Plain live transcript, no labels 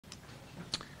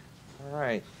All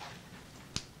right.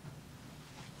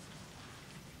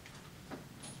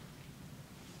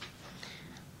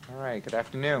 All right, good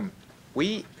afternoon.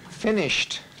 We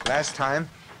finished last time,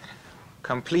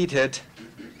 completed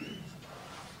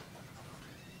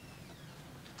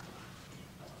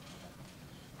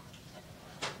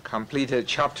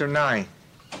chapter 9,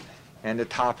 and the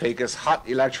topic is hot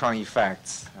electron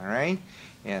effects. All right,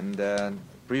 and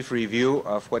brief review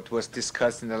of what was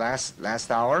discussed in the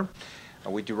last hour.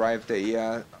 We derived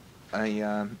a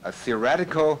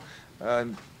theoretical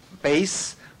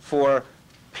base for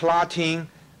plotting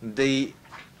the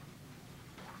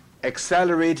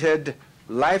accelerated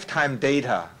lifetime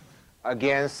data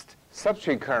against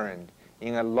substrate current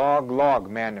in a log-log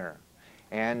manner.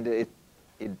 And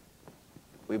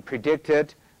we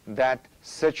predicted that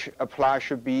such a plot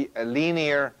should be a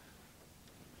linear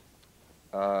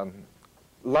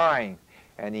line.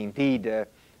 And indeed,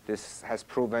 this has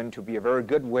proven to be a very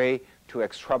good way to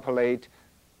extrapolate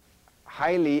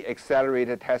highly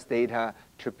accelerated test data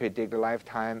to predict the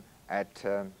lifetime at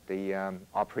the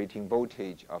operating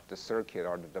voltage of the circuit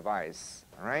or the device.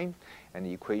 All right? And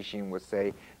the equation would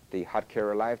say the hot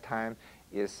carrier lifetime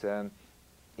is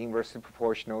inversely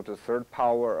proportional to the third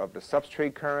power of the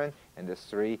substrate current, and this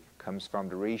 3 comes from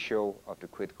the ratio of the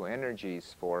critical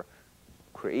energies for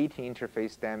creating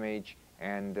interface damage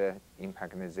and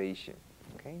impegnization.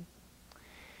 Okay?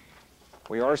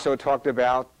 We also talked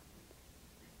about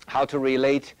how to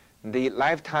relate the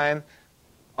lifetime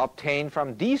obtained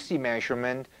from DC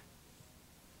measurement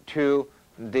to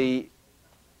the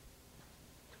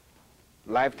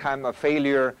lifetime of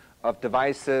failure of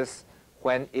devices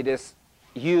when it is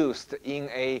used in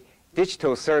a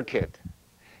digital circuit.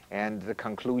 And the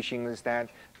conclusion is that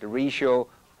the ratio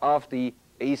of the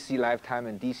AC lifetime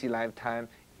and DC lifetime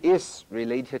is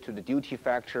related to the duty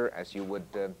factor, as you would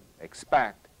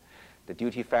expect. The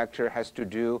duty factor has to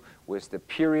do with the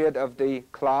period of the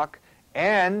clock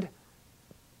and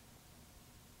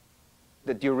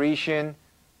the duration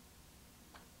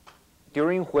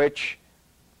during which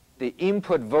the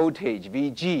input voltage,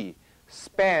 VG,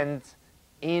 spans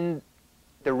in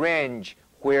the range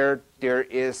where there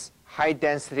is high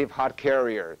density of hot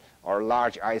carrier or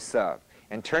large I sub.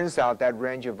 And turns out that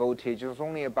range of voltage is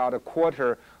only about a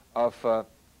quarter of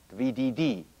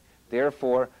VDD.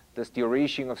 Therefore, this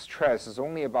duration of stress is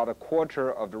only about a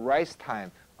quarter of the rise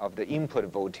time of the input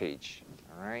voltage.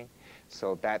 All right?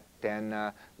 So that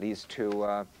then leads to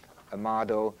a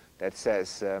model that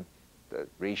says the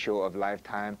ratio of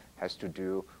lifetime has to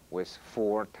do with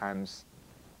 4 times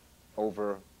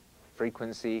over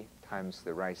frequency times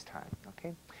the rise time.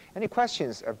 Okay? Any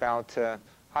questions about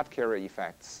hot carrier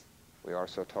effects? We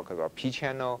also talk about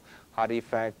p-channel hot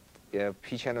effect,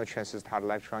 p-channel transistor hot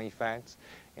electron effects,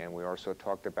 and we also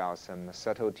talked about some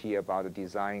subtlety about the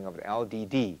design of the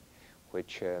LDD,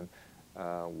 which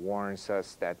warns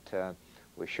us that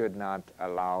we should not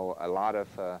allow a lot of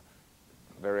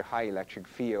very high electric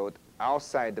field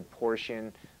outside the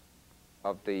portion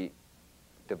of the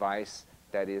device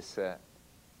that is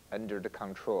under the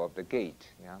control of the gate.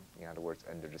 Yeah? In other words,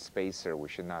 under the spacer, we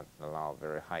should not allow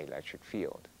very high electric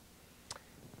field.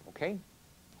 Okay?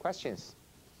 Questions?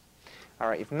 All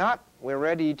right. If not, we're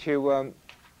ready to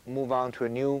move on to a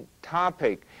new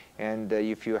topic. And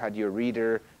if you had your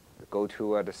reader, go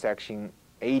to the section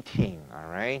 18. All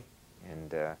right?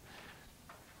 And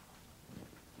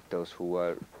those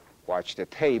who watch the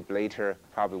tape later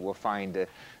probably will find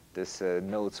this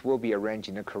notes will be arranged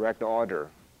in the correct order.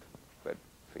 But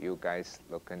for you guys,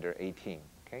 look under 18.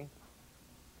 Okay?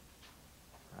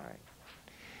 All right.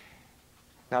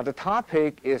 Now the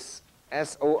topic is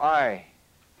SOI.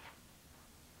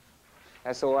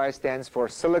 SOI stands for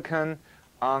silicon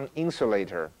on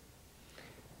insulator.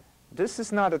 This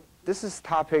is not a this is a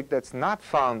topic that's not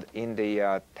found in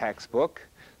the textbook,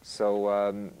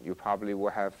 so you probably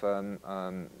will have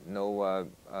no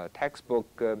textbook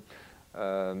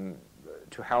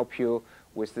to help you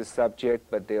with this subject,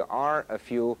 but there are a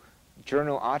few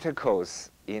journal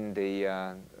articles in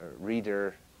the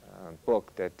reader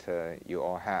book that you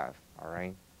all have, all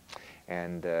right?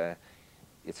 And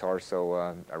it's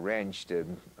also arranged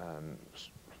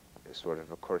sort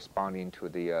of corresponding to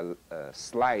the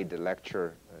slide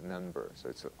lecture number, so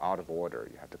it's out of order.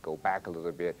 You have to go back a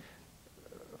little bit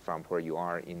from where you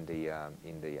are in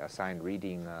the assigned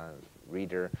reading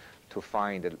reader to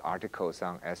find the articles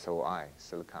on SOI,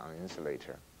 silicon on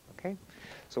insulator. Okay,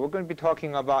 so we're going to be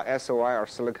talking about SOI or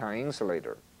silicon on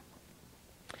insulator.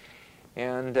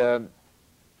 And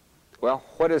well,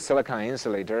 what is silicon on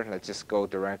insulator? Let's just go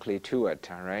directly to it.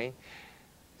 All right.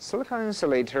 Silicon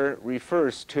insulator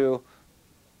refers to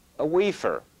a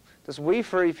wafer this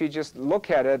wafer, if you just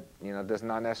look at it, does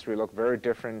not necessarily look very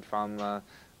different from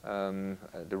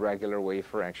the regular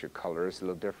wafer. Actually, color is a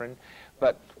little different.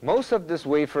 But most of this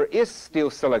wafer is still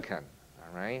silicon.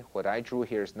 All right? What I drew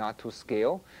here is not to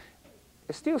scale.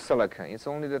 It's still silicon. It's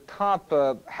only the top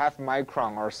half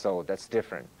micron or so that's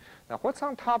different. Now, what's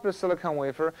on top of the silicon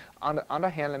wafer? On the other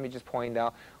hand, let me just point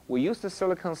out, we use the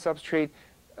silicon substrate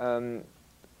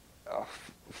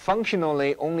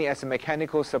functionally only as a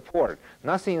mechanical support.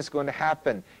 Nothing is going to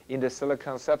happen in the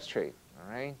silicon substrate.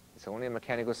 All right? It's only a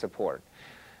mechanical support.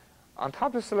 On top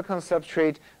of the silicon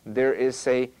substrate, there is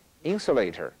a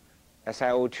insulator,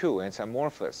 SiO2, and it's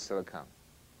amorphous silicon.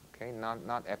 Okay,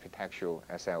 not epitaxial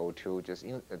SiO2, just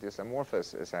this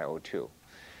amorphous SiO2.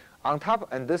 On top,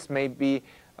 and this may be,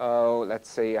 let's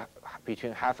say,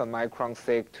 between half a micron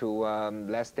thick to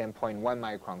less than 0.1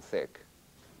 micron thick.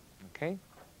 Okay,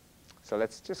 so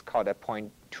let's just call that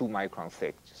 0.2 micron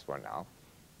thick just for now.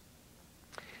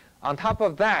 On top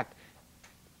of that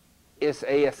is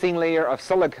a thin layer of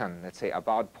silicon, let's say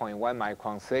about 0.1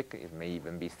 micron thick. It may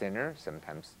even be thinner,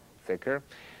 sometimes thicker.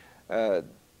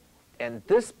 And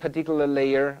this particular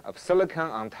layer of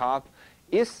silicon on top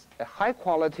is a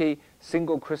high-quality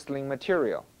single crystalline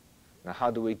material. Now, how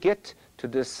do we get to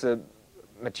this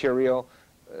material,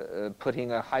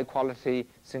 putting a high-quality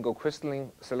single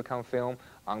crystalline silicon film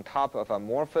on top of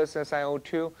amorphous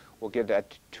SiO2? We'll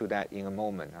get to that in a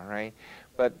moment, all right?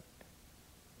 But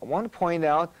I want to point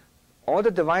out all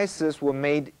the devices were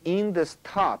made in this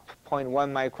top 0.1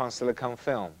 micron silicon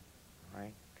film,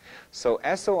 right? So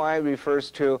SOI refers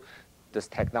to this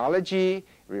technology,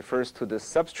 refers to the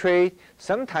substrate,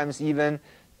 sometimes even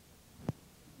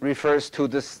refers to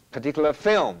this particular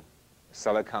film,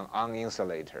 silicon on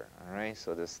insulator, all right?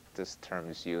 So this term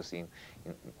is used in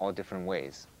all different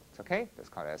ways. It's okay? That's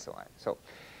called SOI. So,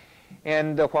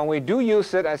 and when we do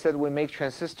use it, I said we make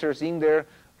transistors in there.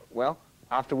 Well,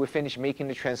 after we finish making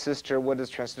the transistor, what does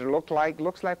transistor look like?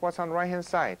 Looks like what's on the right-hand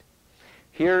side.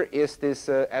 Here is this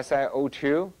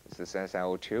SiO2. This is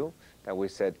SiO2 that we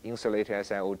said insulated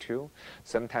SiO2.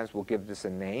 Sometimes we'll give this a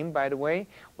name, by the way.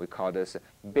 We call this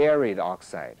buried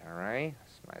oxide, all right?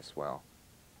 Might as well.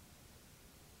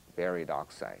 Buried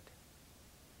oxide.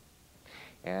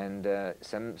 And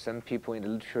some people in the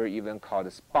literature even call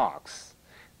this box.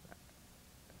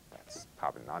 That's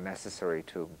probably not necessary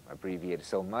to abbreviate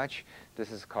so much. This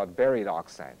is called buried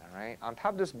oxide, all right? On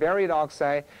top of this buried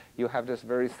oxide, you have this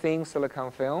very thin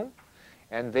silicon film.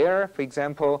 And there, for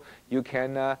example, you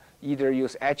can either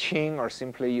use etching or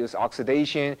simply use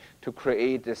oxidation to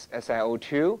create this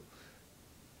SiO2.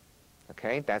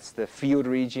 Okay, that's the field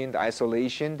region, the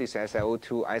isolation. This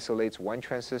SiO2 isolates one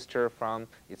transistor from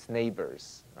its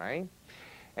neighbors, right?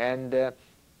 And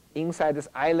inside this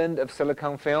island of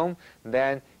silicon film,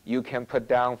 then you can put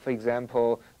down, for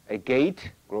example, a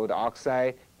gate, grow the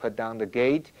oxide, put down the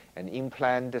gate, and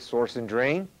implant the source and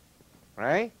drain,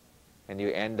 right? And you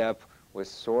end up with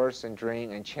source and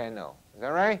drain and channel. Is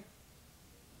that right?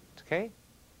 Okay?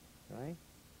 Right?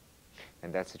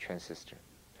 And that's a transistor.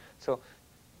 So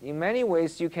in many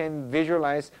ways, you can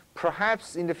visualize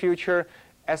perhaps in the future,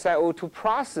 SiO2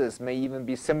 process may even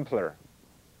be simpler.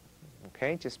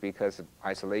 Okay? Just because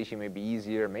isolation may be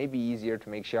easier to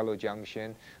make shallow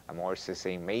junction. I'm always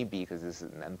saying maybe because this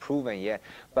isn't unproven yet.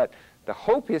 But the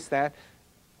hope is that,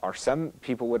 or some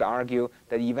people would argue,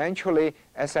 that eventually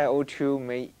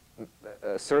SiO2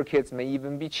 circuits may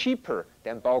even be cheaper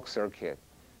than bulk circuit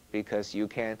because you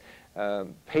can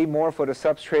pay more for the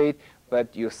substrate,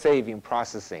 but you save in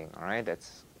processing, all right?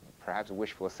 That's perhaps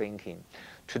wishful thinking.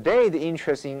 Today, the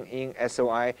interest in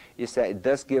SOI is that it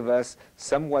does give us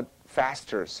somewhat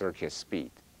faster circuit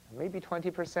speed, maybe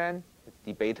 20%. It's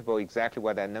debatable exactly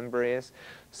what that number is,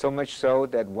 so much so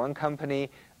that one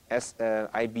company,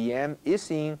 IBM,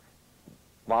 is in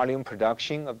volume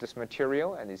production of this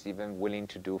material and is even willing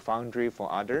to do foundry for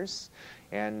others.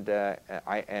 And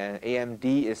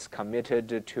AMD is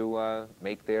committed to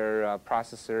make their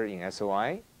processor in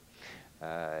SOI.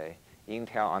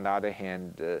 Intel, on the other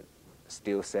hand,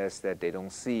 still says that they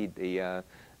don't see the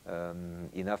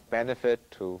enough benefit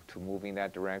to move in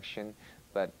that direction.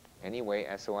 But anyway,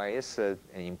 SOI is an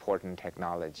important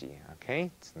technology,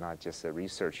 okay? It's not just a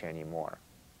research anymore.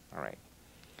 All right.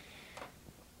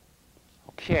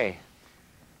 Okay.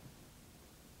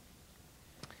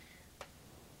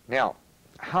 Now,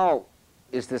 how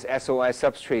is this SOI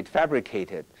substrate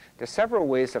fabricated? There are several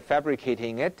ways of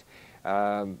fabricating it.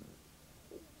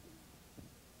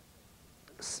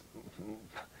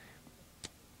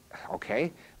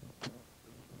 Okay.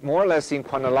 More or less in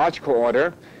chronological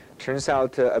order. Turns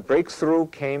out a breakthrough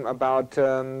came about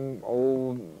 15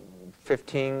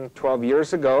 15, 12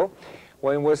 years ago,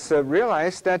 when it was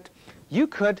realized that you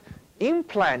could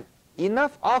implant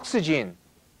enough oxygen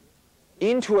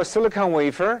into a silicon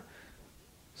wafer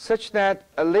such that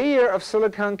a layer of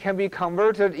silicon can be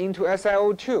converted into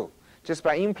SiO2 just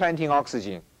by implanting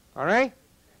oxygen. All right?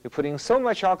 You're putting so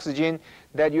much oxygen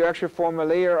that you actually form a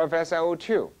layer of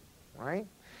SiO2. Right?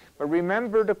 But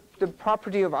remember, the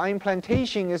property of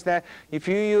implantation is that if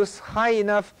you use high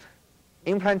enough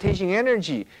implantation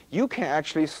energy, you can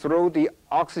actually throw the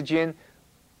oxygen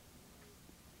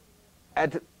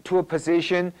to a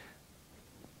position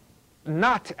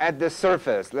not at the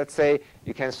surface. Let's say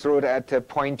you can throw it at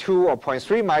 0.2 or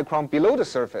 0.3 micron below the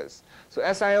surface. So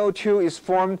SiO2 is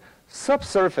formed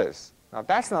subsurface. Now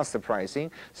that's not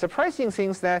surprising. Surprising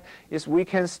things that is we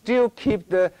can still keep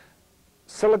the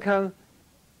silicon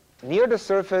near the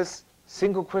surface,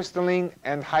 single crystalline,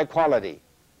 and high quality.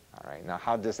 All right. Now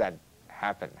how does that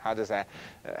happen? How does that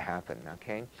happen?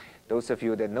 Okay. Those of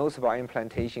you that knows about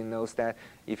implantation knows that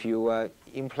if you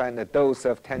implant a dose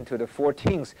of 10 to the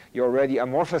 14th, you already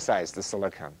amorphize the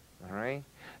silicon. All right.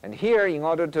 And here, in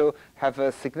order to have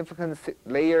a significant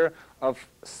layer of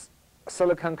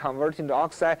silicon converting to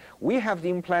oxide, we have to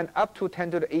implant up to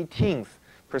 10 to the 18th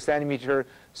per centimeter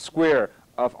square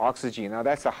of oxygen. Now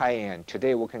that's a high end.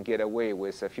 Today we can get away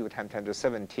with a few times 10 to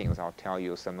 17th. I'll tell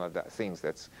you some of the things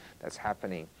that's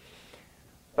happening.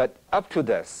 But up to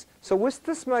this. So with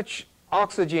this much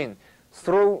oxygen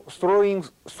thrown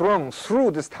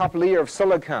through this top layer of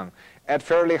silicon at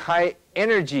fairly high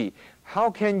energy, how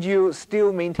can you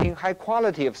still maintain high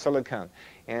quality of silicon?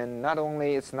 And not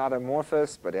only it's not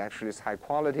amorphous, but actually it's high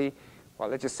quality. Well,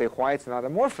 let's just say why it's not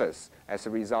amorphous as a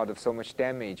result of so much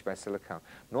damage by silicon.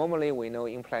 Normally, we know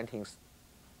implanting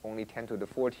only 10 to the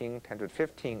 14, 10 to the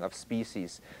 15 of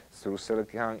species through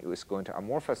silicon is going to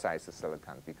amorphize the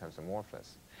silicon, it becomes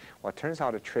amorphous. Well, it turns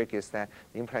out the trick is that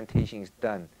the implantation is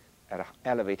done at an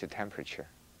elevated temperature.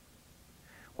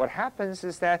 What happens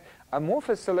is that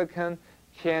amorphous silicon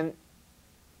can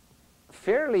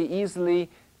fairly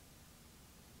easily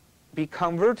be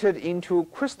converted into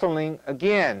crystalline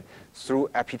again through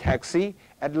epitaxy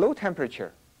at low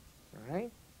temperature. All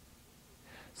right?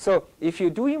 So if you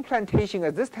do implantation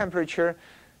at this temperature,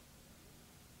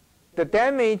 the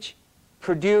damage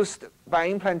produced by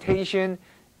implantation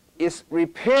is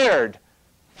repaired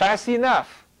fast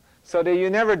enough so that you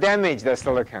never damage the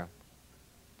silicon.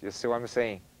 Do you see what I'm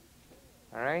saying?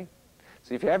 All right?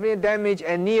 So if you have any damage,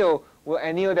 anneal will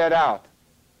anneal that out.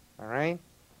 All right?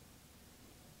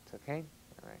 It's okay?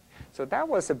 All right. So that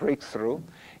was a breakthrough.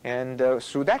 And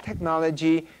through that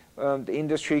technology, the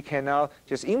industry can now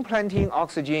just implanting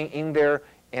oxygen in there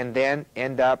and then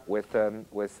end up with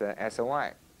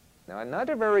SOI. Now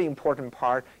another very important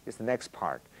part is the next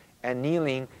part,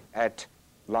 annealing at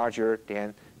larger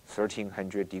than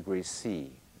 1300 degrees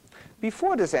C.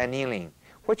 Before this annealing,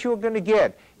 what you're going to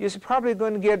get is probably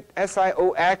going to get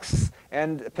SiOX,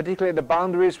 and particularly the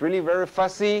boundary is really very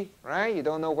fuzzy, right? You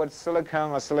don't know what's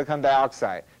silicon or silicon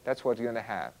dioxide. That's what you're going to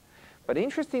have. But the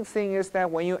interesting thing is that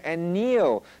when you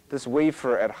anneal this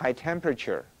wafer at high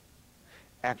temperature,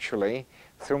 actually,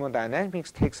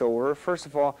 thermodynamics takes over. First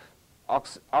of all,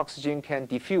 oxygen can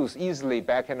diffuse easily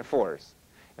back and forth.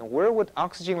 And where would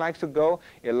oxygen like to go?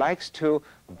 It likes to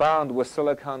bond with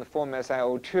silicon, form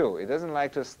SiO2. It doesn't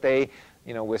like to stay,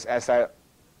 with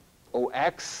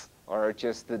SiOX or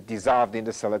just dissolved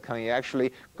into silicon. You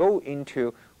actually go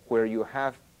into where you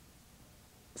have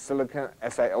silicon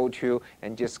SiO2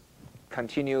 and just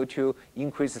continue to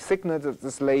increase the thickness of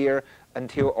this layer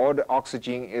until all the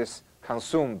oxygen is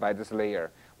consumed by this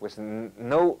layer with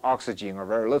no oxygen or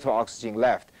very little oxygen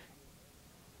left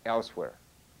elsewhere.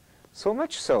 So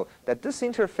much so that this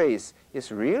interface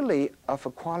is really of a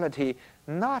quality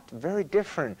not very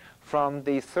different from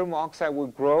the thermal oxide we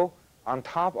grow on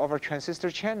top of a transistor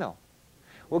channel.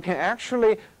 We can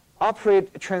actually operate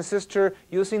a transistor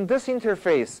using this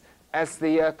interface as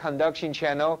the conduction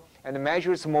channel and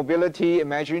measure its mobility,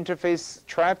 measure interface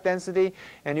trap density,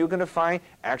 and you're going to find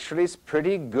actually it's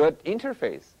pretty good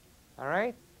interface. All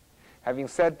right? Having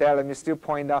said that, let me still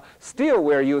point out, still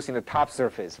we're using the top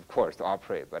surface, of course, to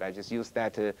operate, but I just use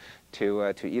that to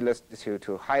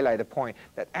highlight the point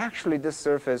that actually this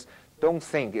surface, don't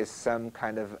think is some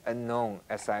kind of unknown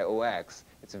SiOX.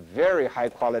 It's a very high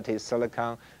quality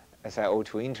silicon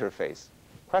SiO2 interface.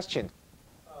 Question?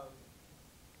 Can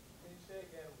you say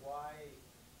again why,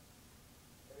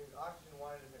 oxygen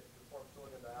wanted to form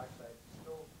silicon dioxide,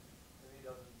 still to me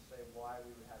doesn't say why we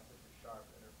would have such a sharp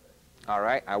interface. All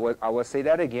right, I will say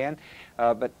that again,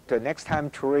 but the next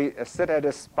time to sit at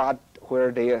a spot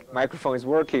where the microphone is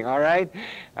working. All right,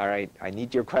 I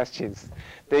need your questions.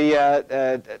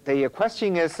 The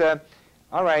question is,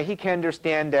 all right, he can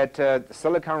understand that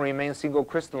silicon remains single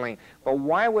crystalline, but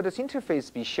why would this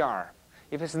interface be sharp?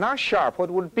 If it's not sharp, what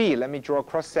would it be? Let me draw a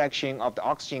cross-section of the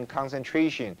oxygen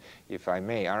concentration, if I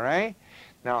may, all right?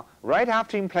 Now, right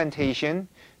after implantation,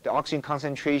 the oxygen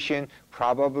concentration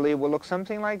probably will look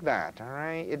something like that, all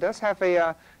right? It does have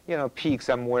a, peak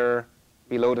somewhere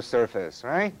below the surface,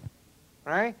 right?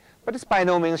 Right? But it's by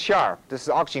no means sharp. This is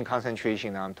oxygen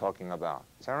concentration that I'm talking about.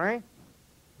 Is that right?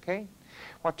 Okay?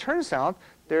 Well, it turns out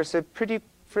there's a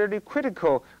fairly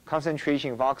critical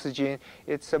concentration of oxygen.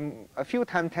 It's a few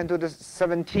times 10 to the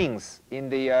 17th in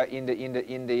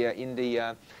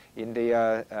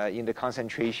the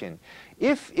concentration.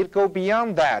 If it go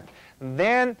beyond that,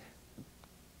 then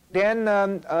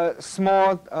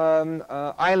small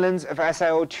islands of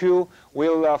SiO2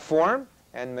 will form,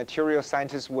 and material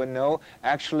scientists will know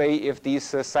actually if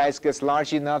these size gets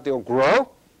large enough, they'll grow.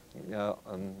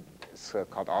 It's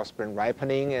called Osborne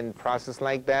ripening and process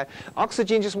like that.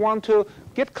 Oxygen just want to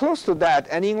get close to that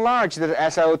and enlarge the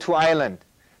SiO2 island,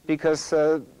 because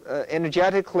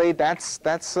energetically that's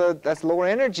lower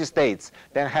energy states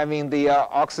than having the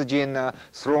oxygen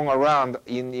thrown around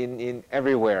in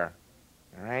everywhere.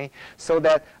 All right, so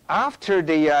that after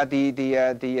the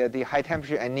high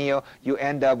temperature anneal, you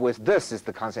end up with this is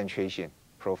the concentration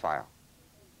profile.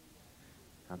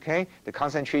 Okay, the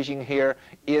concentration here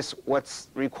is what's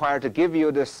required to give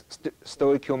you this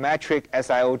stoichiometric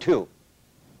SiO2,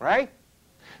 right?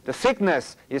 The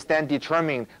thickness is then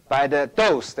determined by the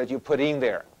dose that you put in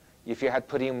there. If you had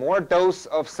put in more dose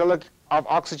of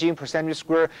oxygen per centimeter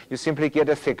square, you simply get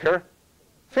a thicker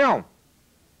film.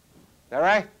 All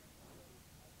right?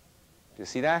 Do you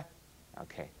see that?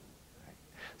 Okay.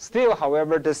 Still,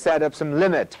 however, to set up some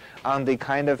limit on the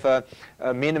kind of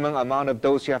minimum amount of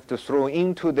dose you have to throw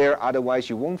into there,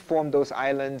 otherwise you won't form those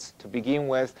islands to begin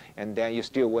with, and then you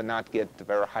still will not get the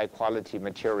very high quality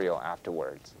material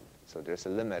afterwards. So there's a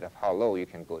limit of how low you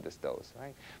can go this dose,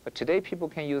 right? But today people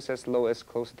can use as low as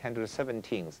close to 10 to the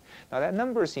 17th. Now that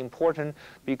number is important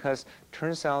because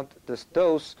turns out this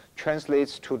dose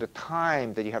translates to the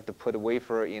time that you have to put a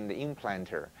wafer in the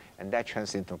implanter, and that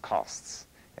translates into costs.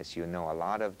 As you know, a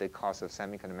lot of the cost of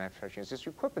semiconductor manufacturing is just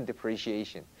equipment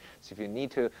depreciation. So if you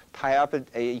need to tie up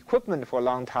equipment for a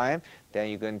long time, then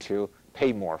you're going to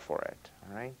pay more for it,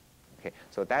 all right? Okay,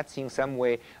 so that's in some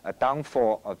way a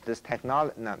downfall of this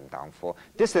technology, not downfall,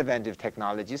 disadvantage of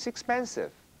technology is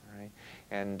expensive, right?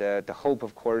 And the hope,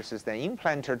 of course, is that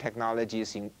implanter technology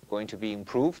is going to be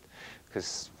improved,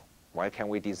 because why can't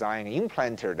we design an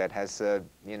implanter that has a,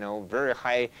 very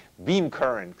high beam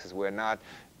current, because we're not,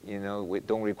 we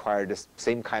don't require the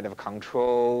same kind of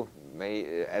control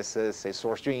as a, say,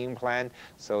 source string implant.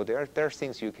 So there are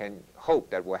things you can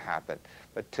hope that will happen.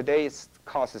 But today's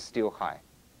cost is still high.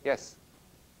 Yes?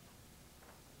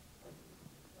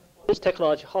 This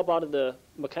technology, how about the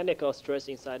mechanical stress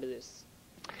inside of this?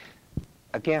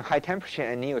 Again, high temperature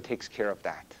anneal takes care of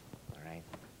that. All right?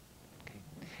 Okay.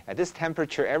 At this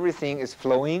temperature, everything is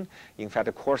flowing. In fact,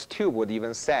 the coarse tube would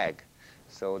even sag.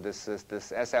 So this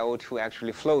SiO2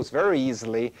 actually flows very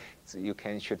easily. So you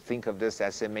should think of this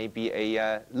as it may be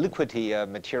a liquidy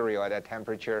material at that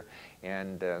temperature,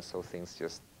 and so things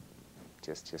just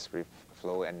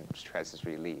flow and stress is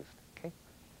relieved. Okay,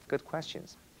 good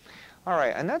questions. All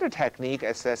right, another technique,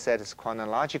 as I said, is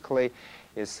chronologically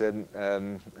is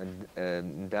done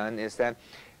is that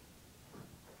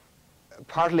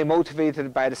partly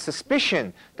motivated by the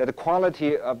suspicion that the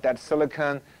quality of that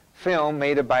silicon film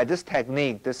made by this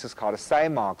technique, this is called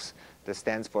SiMOX. That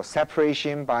stands for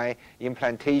separation by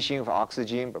implantation of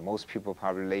oxygen, but most people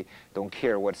probably don't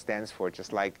care what it stands for,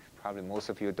 just like probably most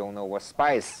of you don't know what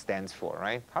SPICE stands for,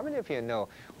 right? How many of you know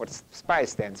what SPICE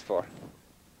stands for?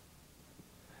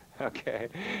 Okay,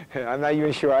 I'm not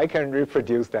even sure I can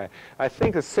reproduce that. I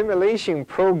think a simulation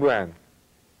program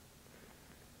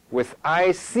with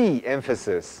IC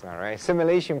emphasis, all right?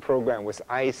 Simulation program with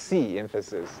IC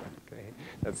emphasis, okay?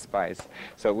 That's SPICE.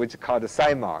 So which is called the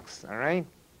SiMOX, all right?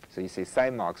 So you say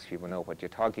SiMOX, people know what you're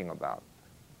talking about.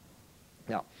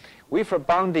 Now, wafer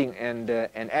bonding and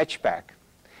etch-back.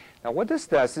 Now, what this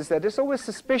does is that there's always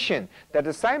suspicion that the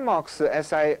SiMOX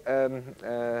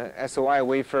SOI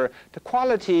wafer, the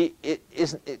quality it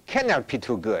cannot be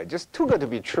too good, just too good to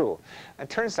be true. And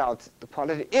turns out the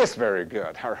quality is very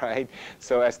good, all right?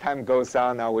 So as time goes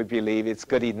on, now we believe it's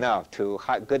good enough to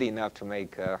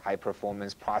make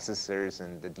high-performance processors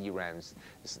and the DRAMs.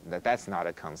 That's not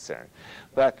a concern.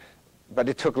 But but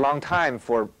it took a long time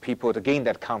for people to gain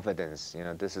that confidence. You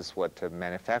know, this is what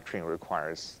manufacturing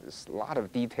requires. There's a lot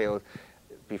of detail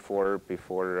before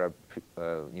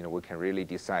you know, we can really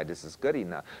decide this is good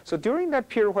enough. So during that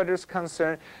period where there's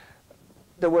concern,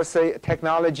 there was a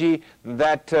technology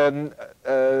that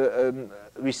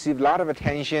received a lot of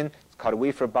attention. It's called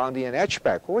wafer bonding and etch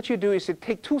back. What you do is you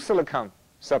take two silicon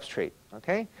substrate.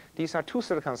 Okay, these are two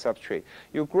silicon substrate.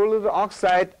 You grow a little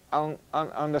oxide on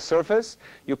the surface.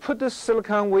 You put the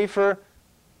silicon wafer,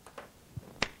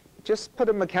 just put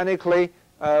it mechanically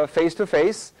face to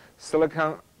face,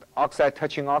 silicon oxide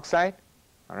touching oxide.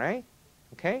 All right,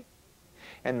 okay.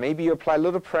 And maybe you apply a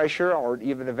little pressure, or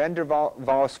even the van der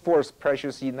Waals force pressure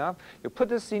is enough. You put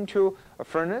this into a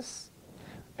furnace,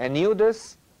 anneal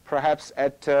this, perhaps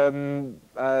at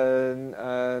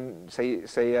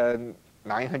say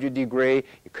 900 degree.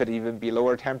 It could even be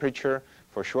lower temperature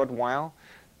for a short while.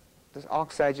 This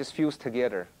oxide just fuse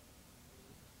together.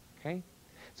 Okay,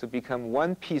 so become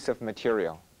one piece of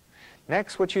material.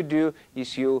 Next, what you do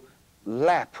is you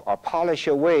lap or polish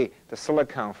away the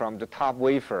silicon from the top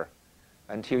wafer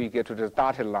until you get to the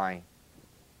dotted line.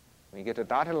 When you get to the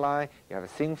dotted line, you have a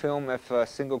thin film of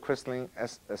single crystalline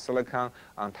silicon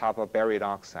on top of buried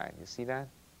oxide. You see that?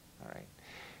 All right.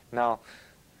 Now,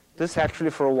 this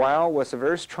actually for a while was a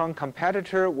very strong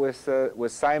competitor with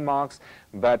Cymox,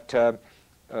 but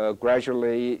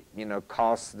gradually, you know,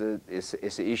 cost is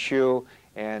an issue,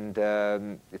 and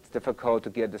it's difficult to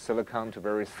get the silicon to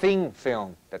very thin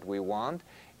film that we want.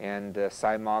 And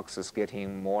Cymox is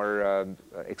getting more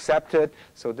accepted,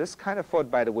 so this kind of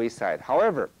fought by the wayside.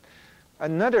 However,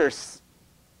 another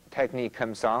technique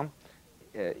comes on,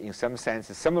 in some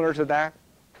sense, similar to that.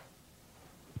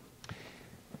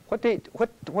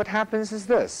 What happens is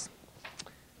this: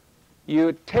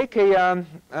 you take a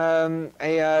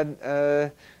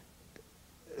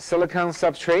silicon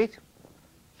substrate,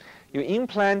 you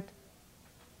implant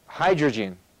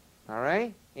hydrogen, all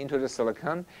right, into the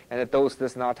silicon, and the dose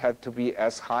does not have to be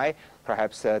as high.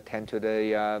 Perhaps 10 to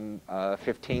the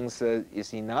 15th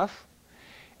is enough.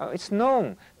 It's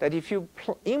known that if you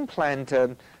implant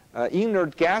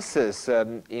inert gases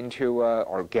into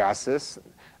or gases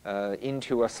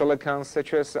into a silicon,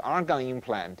 such as argon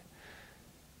implant,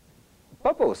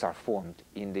 bubbles are formed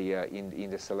in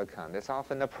the silicon. That's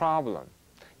often a problem.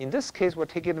 In this case, we'll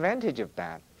take advantage of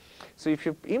that. So if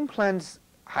you implant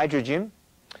hydrogen,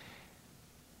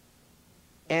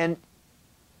 and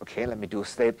okay, let me do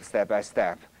step by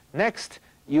step. Next,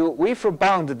 you wafer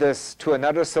bound this to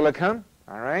another silicon.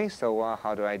 All right. So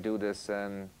how do I do this?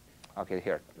 Okay,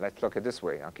 here. Let's look at this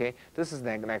way. Okay, this is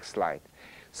the next slide.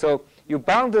 So you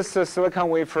bound this silicon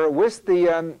wafer with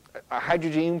the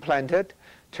hydrogen implanted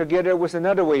together with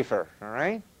another wafer. All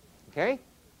right. Okay.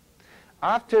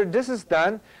 After this is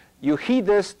done, you heat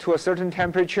this to a certain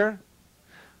temperature.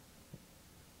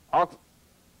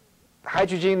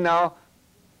 Hydrogen now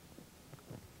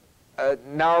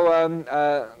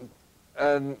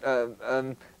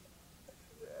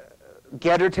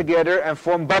gather together and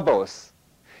form bubbles,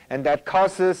 and that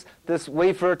causes this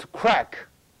wafer to crack,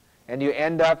 and you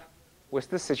end up with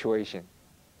this situation.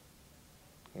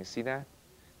 You see that?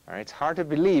 All right, it's hard to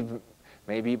believe,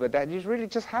 maybe, but that really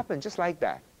just happened, just like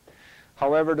that.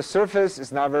 However, the surface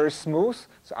is not very smooth,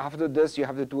 so after this, you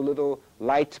have to do a little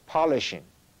light polishing.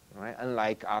 Right?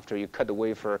 Unlike after you cut the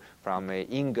wafer from an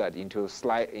ingot into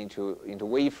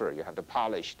wafer, you have to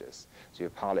polish this. So you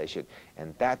polish it,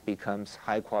 and that becomes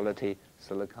high-quality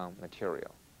silicon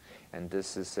material. And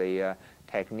this is a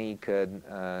technique,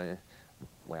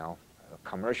 well,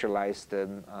 commercialized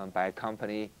by a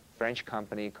company, French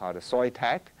company called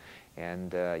Soitec,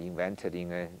 and invented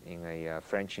in a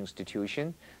French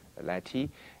institution, Lati,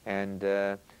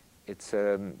 and it's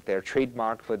their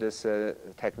trademark for this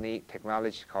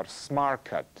technology called Smart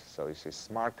Cut. So it's a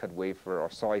Smart Cut wafer or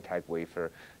Soitec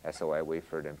wafer, SOI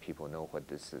wafer, then people know what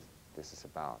this is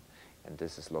about. And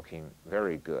this is looking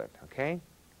very good. Okay?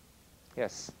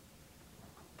 Yes?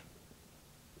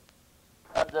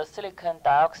 The silicon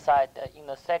dioxide in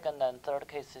the second and third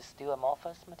case is still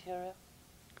amorphous material?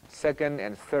 Second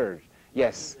and third.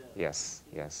 Yes, yes,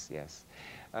 yes, yes.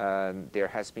 There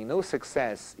has been no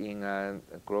success in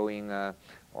growing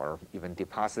or even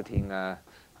depositing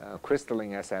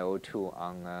crystalline SiO2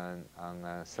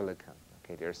 on silicon.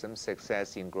 Okay, there's some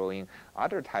success in growing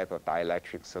other type of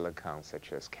dielectric silicon,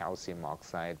 such as calcium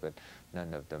oxide, but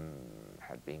none of them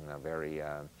had been very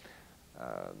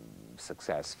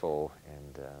successful.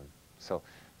 And so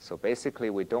basically,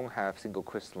 we don't have single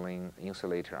crystalline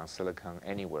insulator on silicon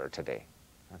anywhere today.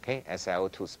 Okay,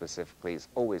 SiO2 specifically is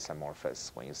always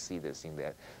amorphous when you see this in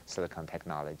the silicon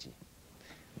technology.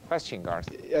 Question, Garth?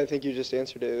 I think you just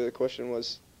answered it. The question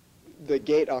was the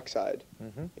gate oxide.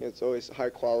 Mm-hmm. It's always high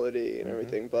quality and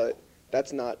everything, but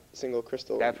that's not single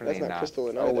crystal. Definitely that's not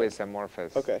crystalline either. Always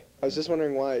amorphous. Okay. I was just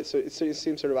wondering why. So it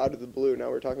seems sort of out of the blue. Now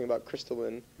we're talking about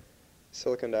crystalline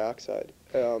silicon dioxide.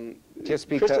 Just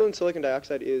because crystalline silicon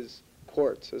dioxide is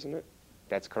quartz, isn't it?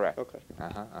 That's correct. Okay.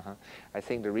 I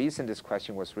think the reason this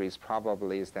question was raised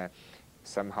probably is that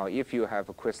somehow if you have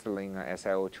a crystalline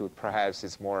SiO2, perhaps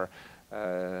it's more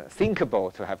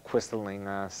thinkable to have crystalline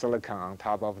silicon on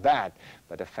top of that.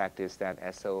 But the fact is that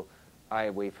SOI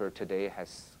wafer today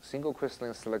has single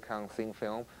crystalline silicon thin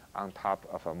film on top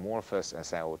of amorphous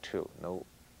SiO2.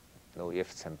 No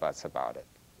ifs and buts about it.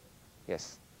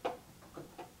 Yes?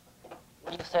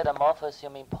 When you said amorphous, you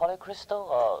mean polycrystal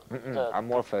or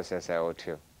amorphous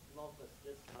SiO2. amorphous,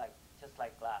 just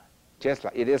like glass? Just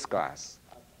like it is glass.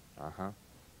 Okay.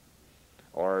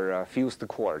 Or fused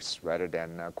quartz rather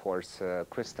than quartz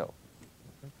crystal.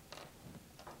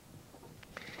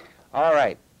 All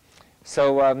right.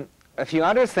 So a few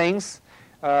other things.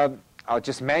 I'll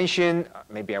just mention,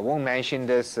 maybe I won't mention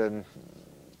this. Let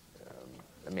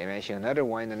me mention another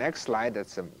one in the next slide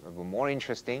that's more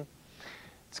interesting.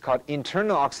 It's called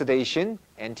internal oxidation.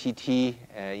 NTT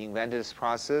invented this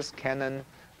process. Canon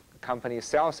company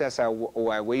sells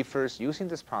SiOI wafers using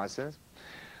this process.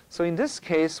 So in this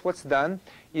case, what's done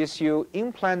is you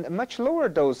implant a much lower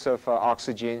dose of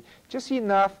oxygen, just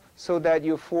enough so that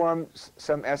you form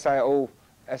some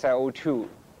SiO2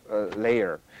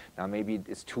 layer. Now maybe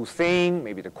it's too thin,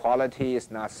 maybe the quality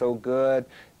is not so good,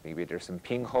 maybe there's some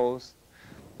pinholes.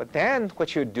 But then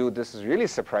what you do, this is really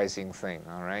surprising thing,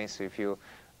 all right? So if you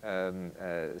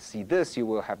see this, you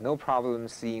will have no problem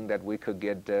seeing that we could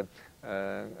get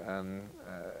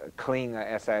clean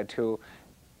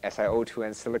SiO2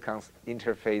 and silicon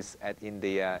interface in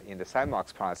the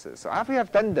CyMOX process. So after you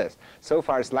have done this, so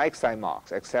far it's like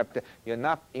CyMOX, except you're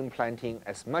not implanting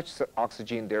as much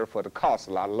oxygen, therefore the cost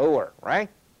a lot lower, right?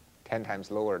 10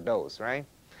 times lower dose, right?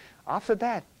 After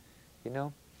that,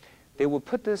 they will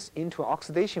put this into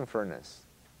oxidation furnace.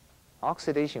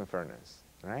 Oxidation furnace,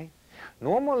 right?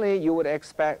 Normally you would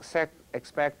expect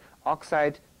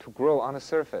oxide to grow on the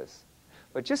surface.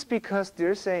 But just because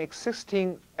there's an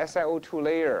existing SiO2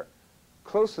 layer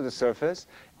close to the surface,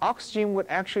 oxygen would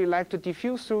actually like to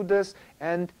diffuse through this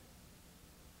and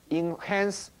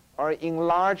enhance or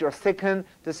enlarge or thicken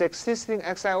this existing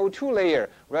SiO2 layer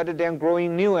rather than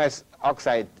growing new as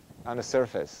oxide on the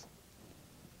surface.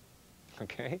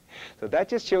 Okay? So that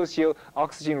just shows you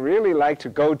oxygen really like to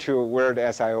go to where the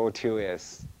SiO2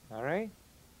 is. All right?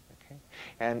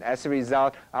 And as a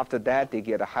result, after that, they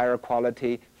get a higher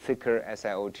quality, thicker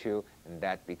SiO2, and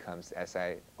that becomes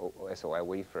SOI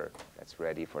wafer that's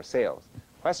ready for sales.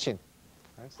 Question?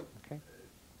 Okay.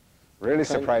 Really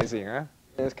surprising, huh?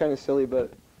 It's kind of silly,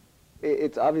 but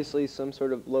it's obviously some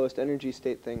sort of lowest energy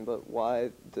state thing, but why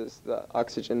does the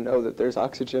oxygen know that there's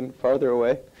oxygen farther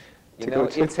away?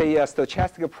 It's a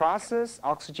stochastic process.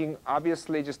 Oxygen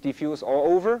obviously just diffuse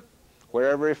all over.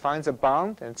 Wherever it finds a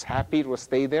bond and it's happy, it will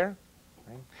stay there.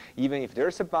 Even if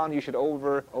there's a bond, you should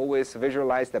always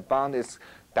visualize the bond is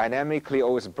dynamically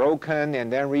always broken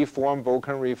and then reformed,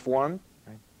 broken, reformed.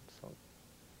 Right? So,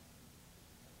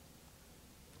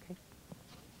 okay.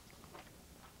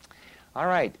 All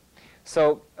right.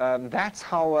 So that's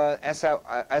how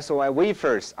SOI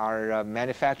wafers are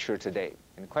manufactured today.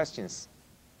 Any questions?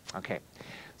 Okay.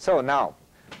 So now,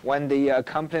 when the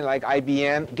company like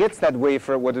IBM gets that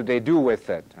wafer, what do they do with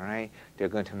it? All right, they're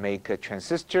going to make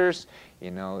transistors.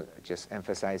 Just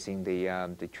emphasizing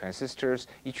the transistors.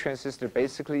 Each transistor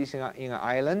basically is in an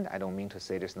island. I don't mean to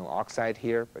say there's no oxide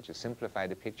here, but to simplify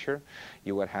the picture,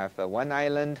 you would have one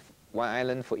island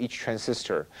for each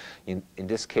transistor. In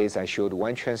this case, I showed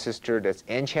one transistor that's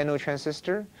N-channel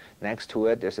transistor. Next to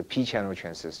it, there's a P-channel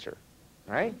transistor.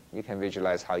 Right? You can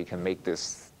visualize how you can make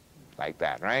this like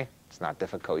that, right? It's not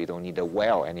difficult. You don't need a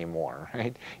well anymore,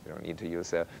 right? You don't need to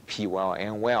use a P well,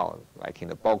 N well, like in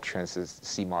the bulk transistor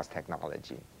CMOS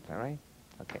technology, all right?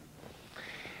 Okay.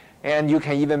 And you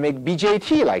can even make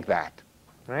BJT like that,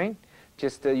 right?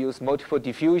 Just use multiple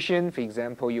diffusion. For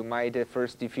example, you might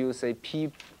first diffuse a P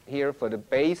here for the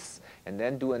base, and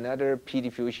then do another P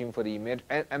diffusion for the emitter,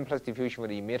 N plus diffusion for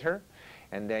the emitter.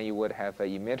 And then you would have an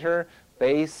emitter,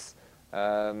 base,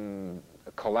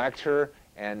 collector,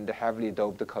 and heavily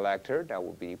doped collector. That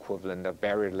would be equivalent of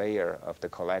barrier layer of the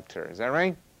collector. Is that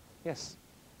right? Yes.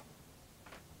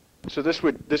 So this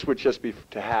would just be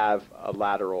to have a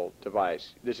lateral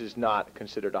device. This is not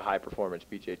considered a high performance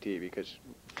BJT because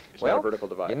It's not a vertical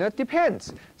divide. You know, it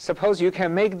depends. Suppose you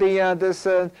can make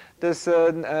the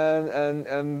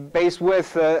base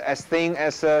width as thin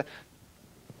as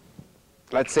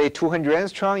let's say 200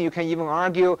 angstrom. You can even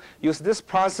argue, use this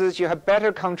process, you have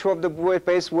better control of the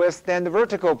base width than the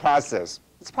vertical process.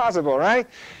 It's possible, right?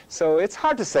 So it's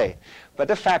hard to say. But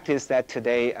the fact is that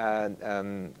today,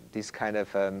 this kind of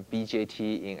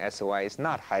BJT in SOI is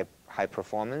not high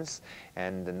performance,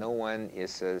 and no one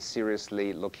is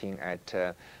seriously looking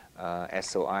at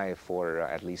SOI for,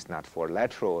 at least not for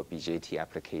lateral BJT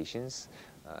applications.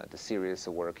 The serious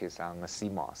work is on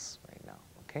CMOS right now.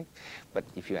 Okay, but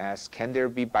if you ask, can there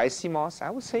be BiCMOS? I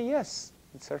would say yes.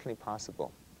 It's certainly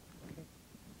possible. Okay.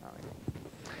 All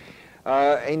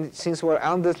right. And since we're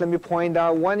on this, let me point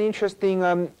out one interesting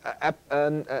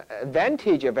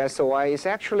advantage of SOI is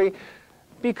actually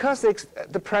because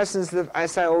the presence of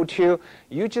SiO2,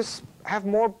 you just have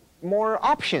more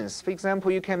options. For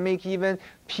example, you can make even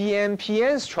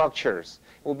PN structures.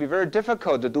 It will be very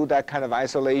difficult to do that kind of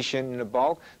isolation in the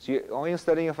bulk. So when you're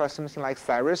studying for something like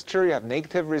Transistor, you have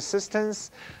negative resistance.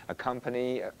 A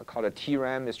company called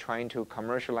TRAM is trying to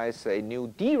commercialize a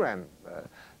new DRAM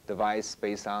device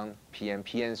based on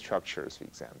PN structures, for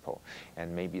example.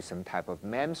 And maybe some type of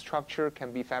MEM structure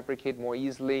can be fabricated more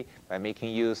easily by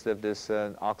making use of this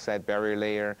oxide barrier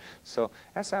layer. So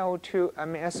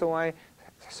SOI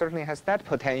certainly has that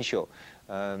potential.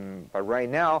 But right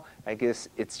now, I guess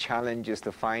its challenge is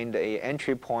to find an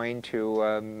entry point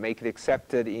to make it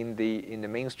accepted in the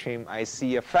mainstream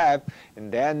IC fab,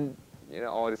 and then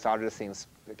all these other things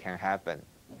can happen,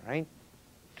 right?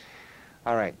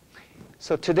 All right.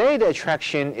 So today the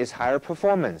attraction is higher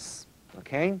performance,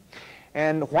 okay?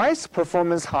 And why is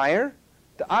performance higher?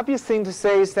 The obvious thing to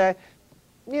say is that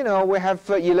we have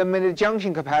eliminated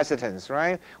junction capacitance,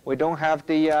 right? We don't have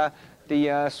the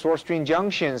source drain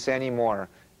junctions anymore,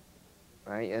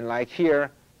 right? And like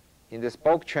here, in this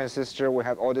bulk transistor, we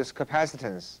have all this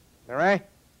capacitance, all right?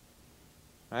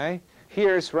 Right?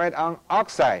 Here it's right on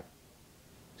oxide,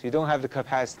 so you don't have the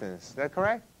capacitance. Is that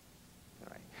correct? All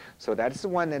right. So that's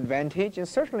one advantage, and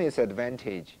certainly it's an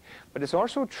advantage. But it's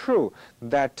also true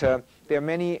that there are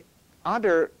many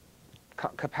other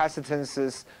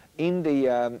capacitances in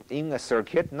a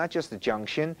circuit, not just the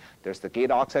junction. There's the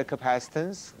gate oxide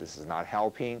capacitance. This is not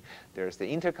helping. There's the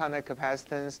interconnect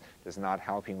capacitance. This is not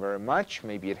helping very much.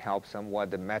 Maybe it helps somewhat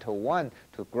the metal 1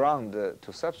 to ground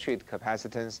to substrate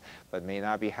capacitance, but may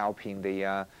not be helping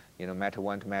the metal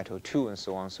 1 to metal 2 and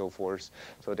so on and so forth.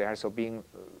 So there has been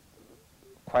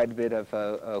quite a bit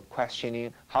of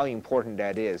questioning how important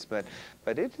that is, but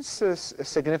it is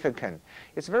significant.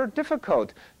 It's very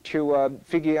difficult to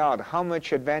figure out how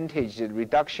much advantage the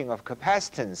reduction of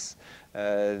capacitance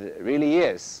really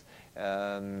is,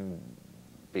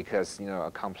 because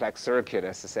a complex circuit,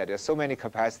 as I said, there's so many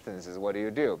capacitances. What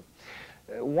do?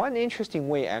 One interesting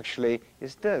way actually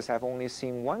is this. I've only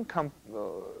seen one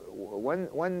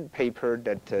paper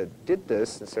that did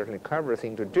this, and certainly a clever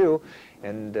thing to do,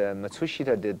 and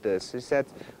Matsushita did this. He said,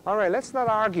 all right, let's not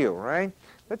argue, right?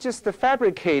 Let's just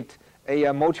fabricate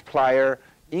a multiplier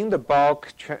in the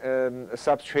bulk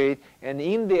substrate and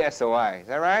in the SOI. Is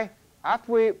that right?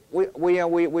 After we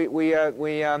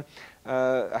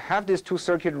have these two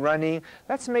circuits running,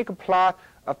 let's make a plot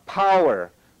of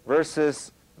power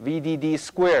versus VDD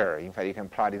square. In fact, you can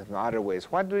plot it in other ways.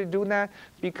 Why do we do that?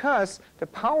 Because the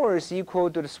power is equal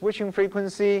to the switching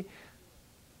frequency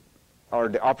or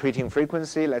the operating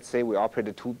frequency. Let's say we operate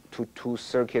the two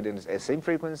circuit in the same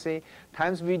frequency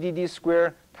times VDD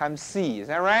square times C. Is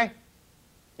that right?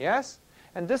 Yes?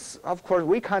 And this, of course,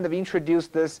 we kind of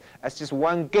introduced this as just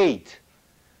one gate.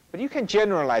 But you can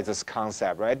generalize this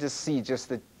concept, right? To see just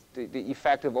the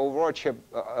effect of overall chip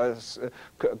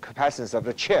capacitance of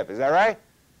the chip. Is that right?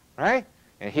 Right?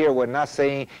 And here we're not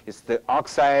saying it's the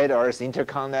oxide or it's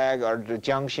interconnect or the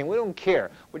junction. We don't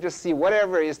care. We just see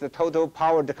whatever is the total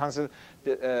power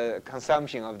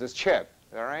consumption of this chip.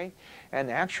 All right?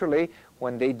 And actually,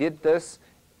 when they did this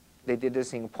in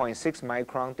 0.6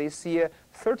 micron. They see a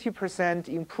 30%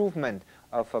 improvement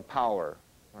of power,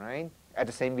 right? At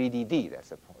the same VDD. That's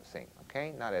the thing.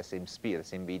 Okay? Not at the same speed, at the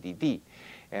same VDD.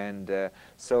 And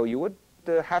so you would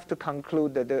have to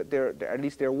conclude that at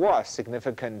least there was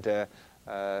significant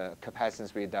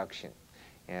capacitance reduction.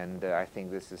 And I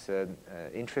think this is an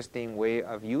interesting way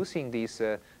of using these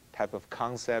type of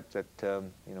concepts that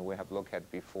we have looked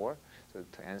at before, so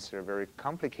to answer a very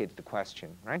complicated question,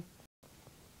 right?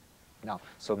 Now,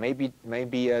 so maybe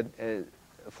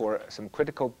for some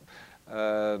critical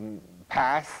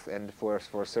path and for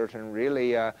certain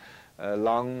really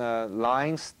long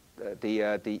lines,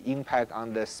 the impact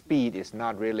on the speed is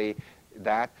not really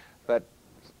that, but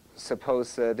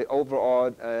suppose the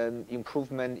overall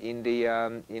improvement in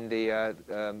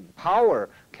the power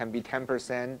can be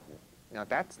 10%. Now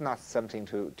that's not something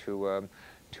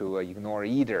to ignore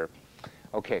either.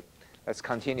 Okay, let's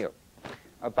continue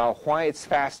about why it's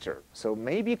faster. So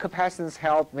maybe capacitance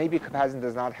help, maybe capacitance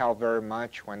does not help very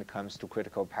much when it comes to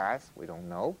critical path. We don't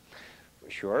know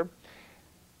for sure.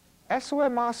 SOI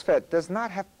MOSFET does not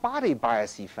have body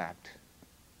bias effect,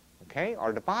 okay,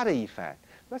 or the body effect.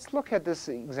 Let's look at this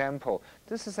example.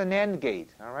 This is an AND gate,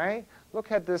 all right?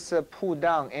 Look at this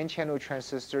pull-down N-channel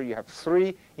transistor. You have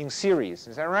 3 in series,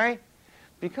 is that right?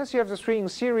 Because you have the 3 in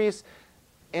series,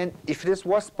 and if this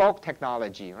was bulk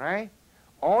technology, right?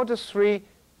 All the 3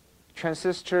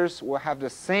 transistors will have the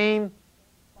same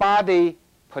body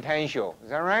potential.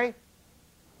 Is that right?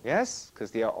 Yes,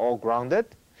 because they are all grounded.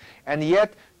 And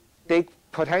yet, they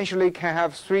potentially can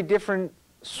have 3 different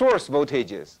source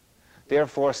voltages.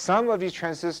 Therefore, some of these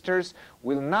transistors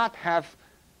will not have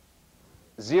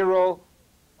 0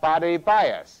 body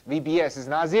bias. VBS is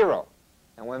not 0.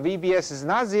 And when VBS is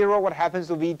not 0, what happens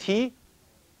to VT?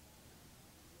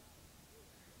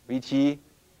 VT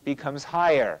becomes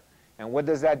higher. And what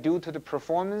does that do to the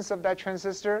performance of that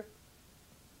transistor?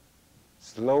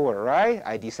 Slower, right?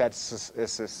 ID set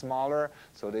is smaller,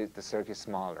 so the circuit is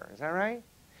smaller. Is that right?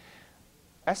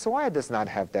 SOI does not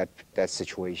have that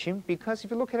situation, because if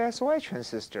you look at SOI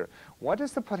transistor, what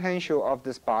is the potential of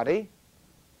this body?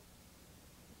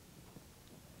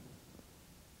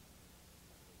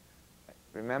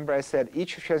 Remember I said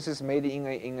each transistor is made in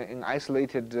an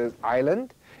isolated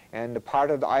island, and the part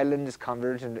of the island is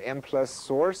converted into N plus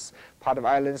source, part of the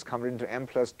island is converted into N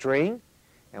plus drain,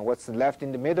 and what's left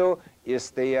in the middle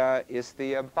is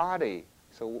the body.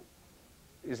 So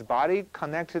is the body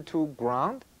connected to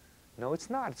ground? No, it's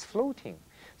not. It's floating.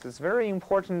 So it's very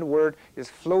important word is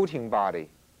floating body.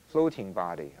 Floating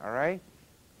body, all right?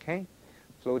 Okay?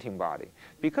 Floating body.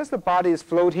 Because the body is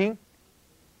floating,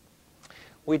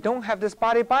 we don't have this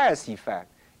body bias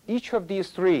effect. Each of these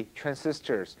 3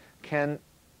 transistors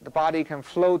the body can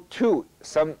float to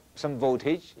some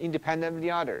voltage independent of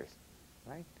the others,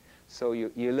 right? So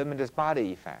you eliminate this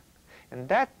body effect. And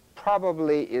that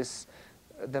probably is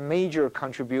the major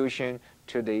contribution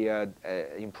to the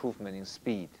improvement in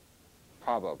speed,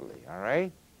 probably, all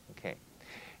right? Okay.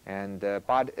 And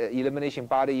elimination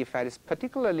body effect is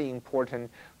particularly important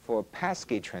for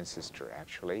passgate transistor,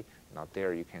 actually. Not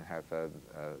there you can have a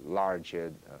large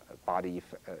body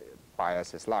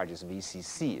bias as large as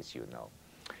VCC, as you know.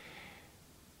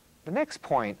 The next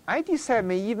point, ID set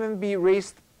may even be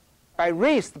raised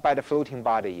by the floating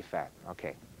body effect.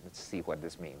 Okay, let's see what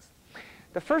this means.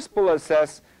 The first bullet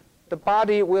says the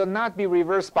body will not be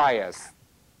reverse biased,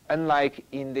 unlike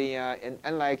in the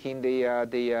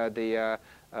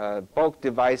bulk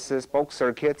devices, bulk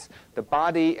circuits. The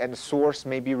body and source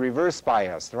may be reverse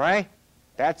biased, right?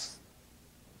 That's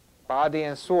body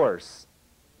and source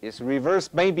is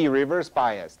may be reverse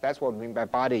bias. That's what we mean by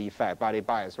body effect, body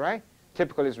bias, right?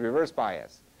 Typically, it's reverse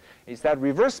bias. It's that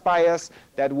reverse bias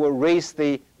that will raise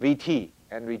the VT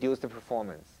and reduce the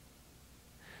performance.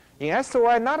 In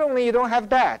SOI, not only you don't have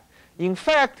that, in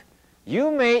fact,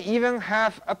 you may even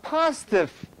have a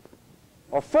positive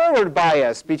or forward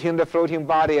bias between the floating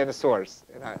body and the source.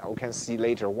 And we can see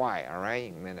later why, all right,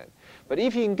 in a minute. But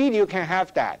if indeed you can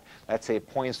have that, let's say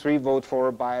 0.3 volt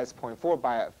forward bias,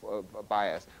 0.4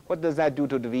 bias, what does that do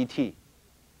to the VT?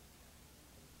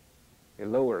 It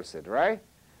lowers it, right?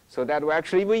 So that will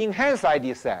actually enhance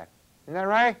ID set. Isn't that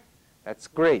right? That's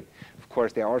great. Of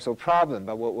course, there are also problems,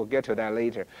 but we'll get to that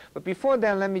later. But before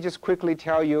then, let me just quickly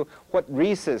tell you what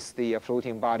raises the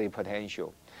floating body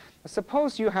potential.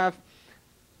 Suppose you have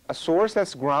a source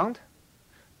that's ground,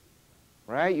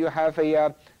 right? You have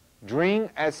a drain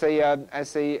at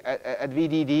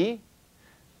VDD.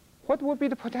 What would be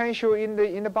the potential in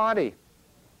the body?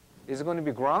 Is it going to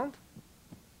be ground?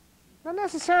 Not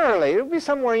necessarily. It will be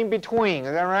somewhere in between.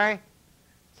 Is that right?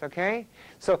 It's okay?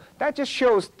 So that just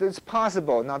shows that it's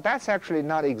possible. Now, that's actually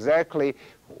not exactly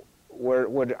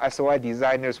what the SOI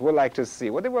designers would like to see.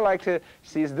 What they would like to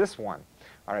see is this one.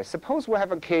 All right, suppose we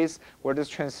have a case where this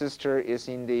transistor is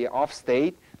in the off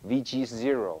state, VG is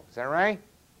 0. Is that right?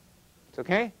 It's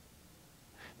okay?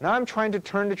 Now I'm trying to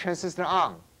turn the transistor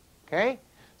on. Okay?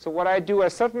 So what I do, I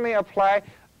suddenly apply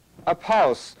a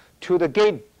pulse to the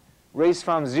gate raised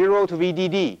from 0 to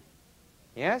VDD.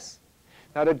 Yes?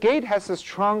 Now the gate has a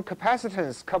strong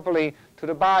capacitance coupling to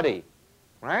the body,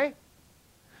 right?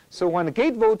 So when the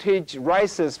gate voltage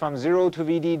rises from 0 to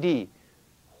VDD,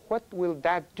 what will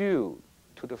that do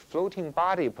to the floating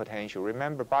body potential?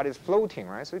 Remember, body is floating,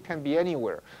 right? So it can be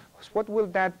anywhere. So what will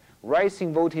that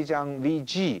rising voltage on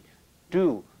VG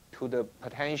do to the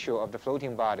potential of the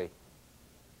floating body?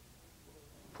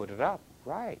 Put it up,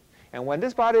 right. And when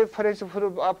this body potential put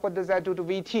it up, what does that do to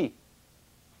VT?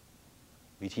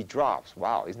 VT drops.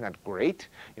 Wow, isn't that great?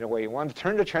 You know, when you want to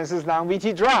turn the transistor down,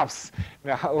 VT drops.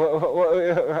 Now,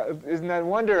 isn't that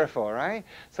wonderful, right?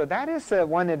 So that is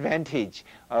one advantage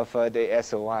of the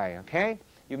SOI, okay?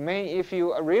 You may, if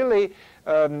you really,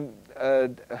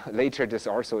 later this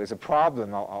also is a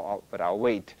problem, but I'll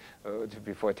wait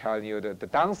before telling you the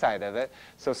downside of it.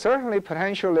 So certainly,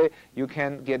 potentially, you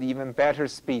can get even better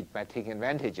speed by taking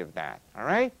advantage of that, all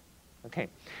right? Okay.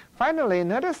 Finally,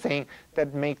 another thing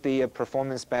that makes the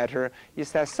performance better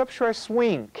is that substrate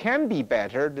swing can be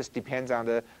better. This depends on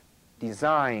the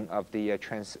design of the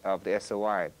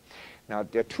SOI. Now,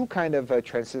 there are two kinds of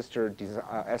transistor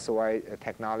SOI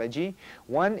technology.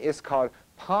 One is called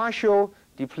partial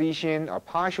depletion or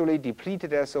partially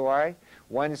depleted SOI.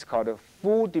 One is called a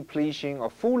full depletion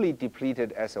or fully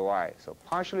depleted SOI. So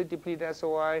partially depleted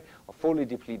SOI or fully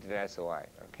depleted SOI.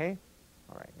 Okay?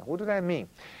 All right. Now, what does that mean?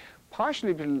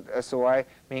 Partially depleted SOI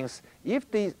means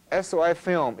if the SOI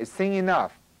film is thin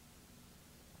enough,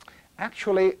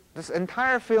 actually this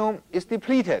entire film is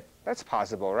depleted. That's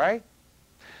possible, right?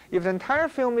 If the entire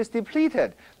film is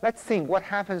depleted, let's think what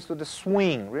happens to the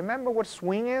swing. Remember what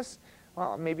swing is?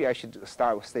 Well, maybe I should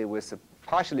stay with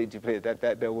partially depleted.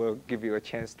 That will give you a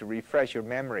chance to refresh your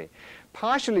memory.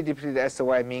 Partially depleted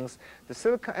SOI means the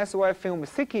silicon SOI film is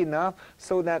thick enough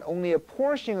so that only a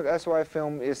portion of the SOI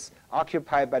film is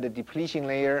occupied by the depletion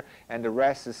layer and the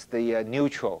rest is the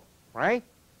neutral, right?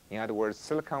 In other words,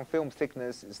 silicon film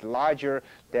thickness is larger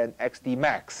than XD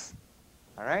max,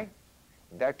 all right?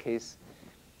 In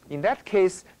that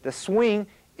case, the swing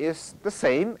is the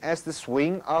same as the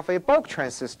swing of a bulk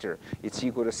transistor. It's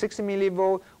equal to 60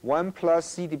 millivolt, 1 plus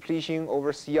C depletion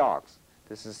over C aux.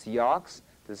 This is C aux,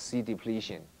 this is C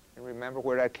depletion. And remember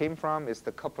where that came from? It's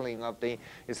the coupling of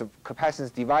it's a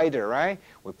capacitance divider, right?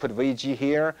 We put VG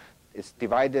here. It's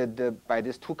divided by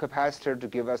these two capacitors to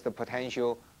give us the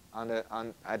potential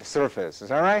at the surface. Is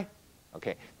that right?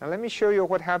 Okay, now let me show you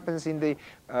what happens in the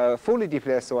fully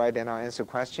depleted SOI, then I'll answer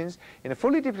questions. In the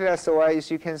fully depleted SOI, as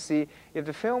you can see, if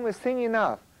the film is thin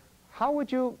enough, how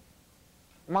would you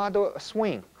model a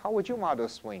swing? How would you model a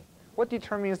swing? What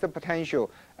determines the potential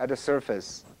at the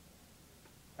surface,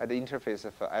 at the interface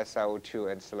of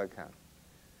SiO2 and silicon?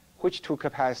 Which two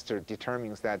capacitors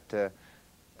determines that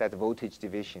voltage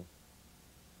division?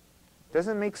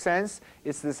 Doesn't make sense.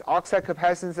 It's this oxide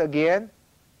capacitance again.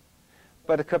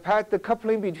 But the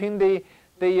coupling between the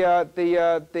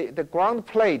ground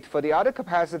plate for the other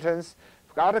capacitance,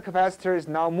 the other capacitor is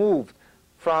now moved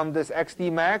from this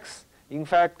XD max, in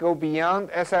fact, go beyond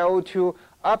SiO2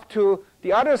 up to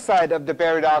the other side of the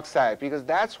buried oxide, because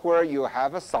that's where you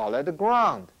have a solid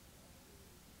ground.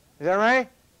 Is that right?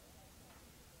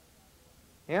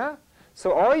 Yeah?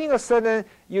 So all of a sudden,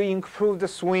 you improve the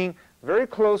swing very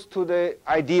close to the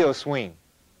ideal swing.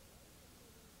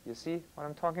 You see what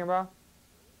I'm talking about?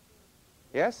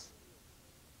 Yes?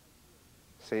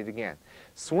 Say it again.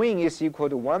 Swing is equal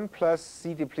to 1 plus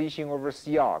C depletion over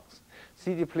C aux.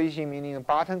 C depletion meaning the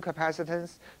bottom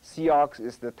capacitance. C aux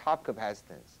is the top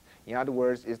capacitance. In other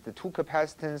words, it's the two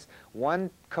capacitance, one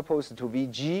couples to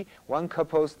VG, one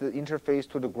couples the interface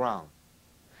to the ground.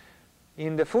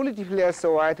 In the fully depleted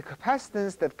SOI, the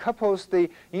capacitance that couples the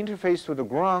interface to the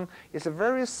ground is a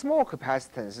very small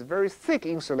capacitance, a very thick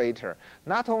insulator.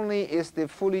 Not only is the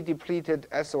fully depleted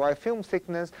SOI film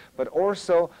thickness, but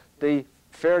also the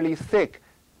fairly thick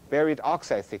buried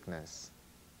oxide thickness.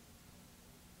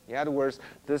 In other words,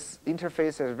 this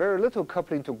interface has very little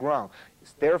coupling to ground.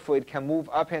 Therefore, it can move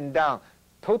up and down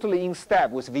totally in step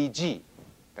with VG.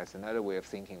 That's another way of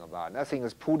thinking about it. Nothing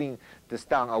is pulling this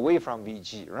down away from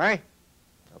VG, right?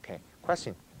 Okay,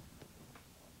 question?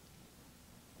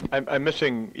 I'm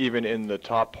missing even in the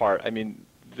top part. I mean,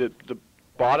 the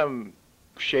bottom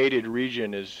shaded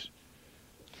region is...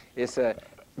 It's a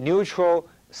neutral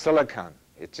silicon.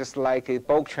 It's just like a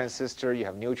bulk transistor. You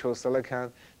have neutral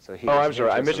silicon. So here. Oh, I'm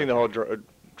sorry. I'm missing the whole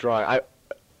drawing.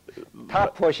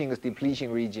 Top portion is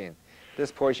depletion region. This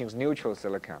portion is neutral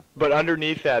silicon. But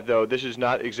underneath that, though, this is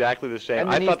not exactly the same.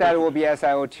 Underneath that will be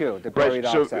SiO2, the buried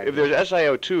oxide. So if there's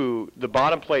SiO2, the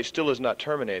bottom plate still is not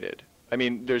terminated. I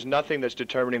mean, there's nothing that's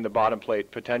determining the bottom plate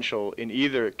potential in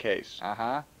either case.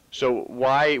 Uh-huh. So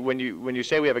why, when you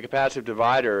say we have a capacitive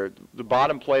divider, the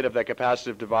bottom plate of that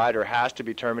capacitive divider has to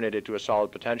be terminated to a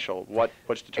solid potential.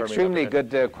 What's determining? Extremely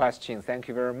good question. Thank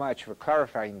you very much for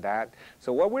clarifying that.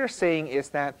 So what we're saying is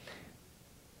that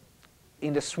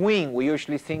in the swing, we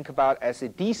usually think about as a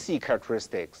DC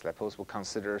characteristics. Suppose we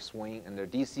consider swing under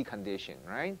DC condition,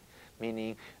 right?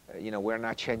 meaning we're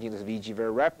not changing this VG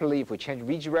very rapidly. If we change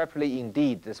VG rapidly,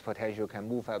 indeed, this potential can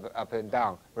move up and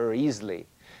down very easily.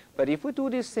 But if we do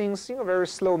these things in a very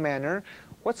slow manner,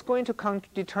 what's going to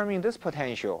determine this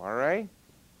potential, all right?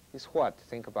 Is what?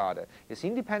 Think about it. It's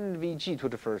independent VG to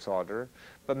the first order,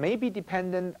 but maybe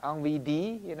dependent on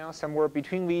VD, somewhere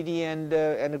between VD and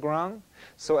the ground.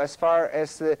 So as far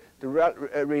as the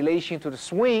relation to the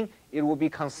swing, it will be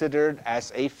considered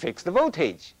as a fixed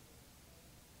voltage.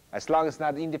 As long as it's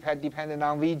not dependent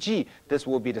on VG, this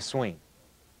will be the swing.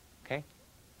 Okay?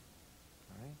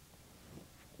 All right.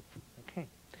 Okay.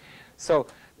 So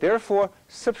therefore,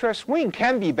 substrate swing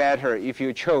can be better if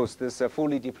you chose this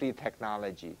fully depleted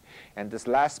technology. And this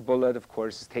last bullet, of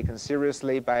course, is taken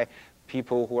seriously by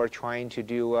people who are trying to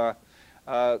do,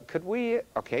 could we,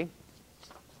 okay,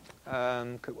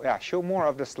 show more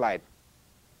of the slide.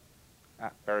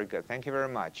 Very good. Thank you very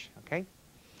much. Okay,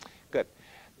 good.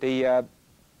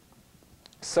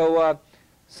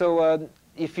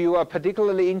 If you are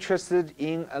particularly interested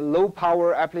in a low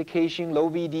power application, low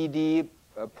VDD,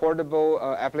 portable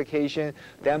application,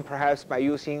 then perhaps by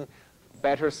using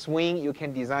better swing, you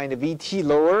can design the VT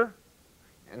lower,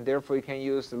 and therefore you can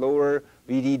use lower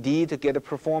VDD to get the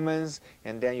performance,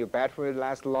 and then your battery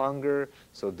lasts longer.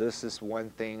 So this is one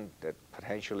thing that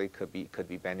potentially could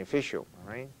be beneficial.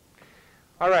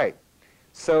 All right.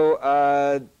 So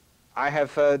I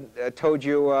have told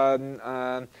you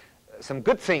some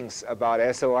good things about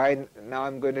SOI. Now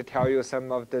I'm going to tell you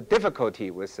some of the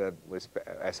difficulty with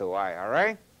SOI, all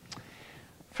right?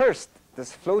 First,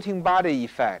 this floating body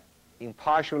effect in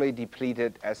partially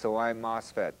depleted SOI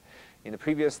MOSFET. In the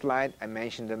previous slide, I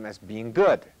mentioned them as being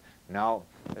good. Now,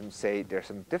 let me say there's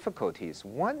some difficulties.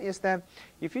 One is that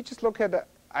if you just look at the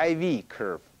IV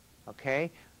curve,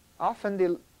 okay, often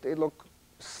they look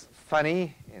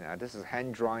funny. This is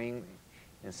hand drawing,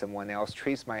 and someone else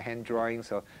traced my hand drawing,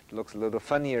 so it looks a little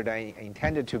funnier than I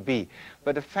intended to be.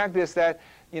 But the fact is that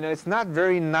it's not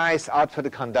very nice output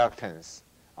conductance.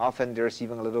 Often there's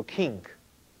even a little kink,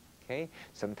 okay,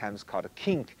 sometimes called a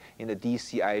kink in the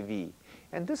DC IV.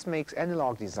 And this makes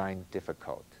analog design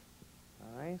difficult.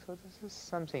 All right, so this is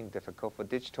something difficult. For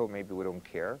digital, maybe we don't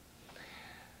care.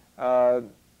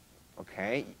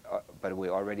 Okay, but we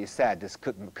already said this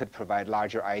could provide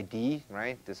larger ID,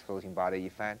 right? This floating body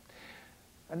effect.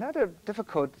 Another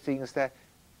difficult thing is that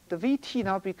the VT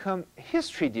now become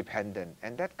history dependent,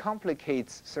 and that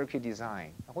complicates circuit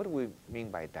design. What do we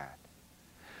mean by that?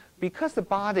 Because the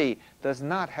body does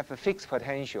not have a fixed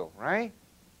potential, right?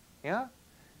 Yeah?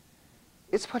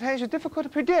 Its potential is difficult to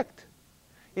predict.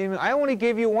 I only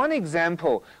gave you one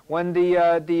example. When the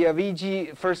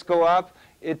VG first go up,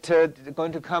 it's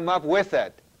going to come up with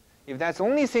it. If that's the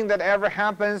only thing that ever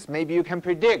happens, maybe you can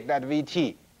predict that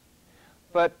VT.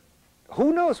 But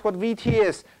who knows what VT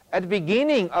is at the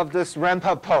beginning of this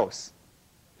ramp-up pulse,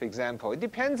 for example. It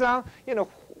depends on,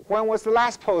 when was the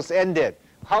last pulse ended?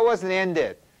 How was it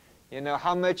ended?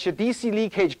 How much DC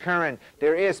leakage current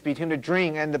there is between the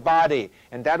drain and the body.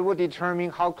 And that will determine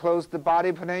how close the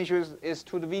body potential is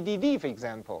to the VDD, for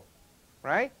example,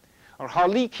 right? Or how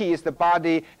leaky is the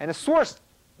body and the source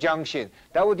junction.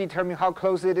 That will determine how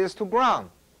close it is to ground.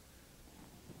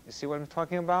 You see what I'm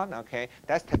talking about? Okay,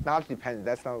 that's technology dependent.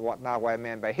 That's not what I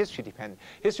meant by history dependent.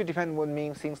 History dependent would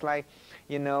mean things like,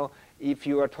 if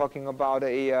you are talking about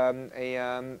an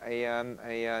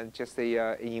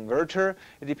inverter,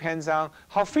 it depends on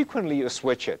how frequently you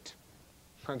switch it.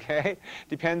 Okay,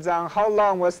 depends on how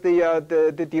long was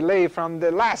the delay from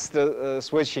the last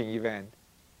switching event.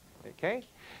 Okay,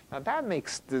 now that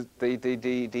makes the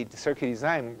circuit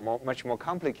design much more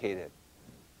complicated.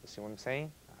 You see what I'm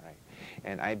saying?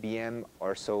 And IBM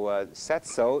also said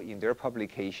so in their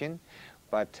publication,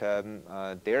 but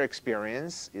their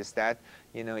experience is that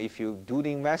if you do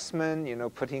the investment,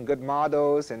 put in good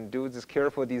models and do this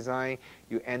careful design,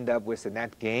 you end up with a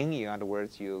net gain. In other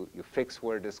words, you fix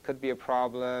where this could be a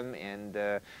problem, and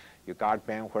you guard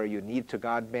band where you need to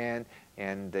guard band,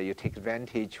 and you take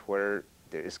advantage where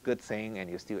there is good thing, and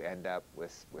you still end up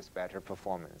with better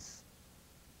performance.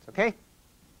 Okay?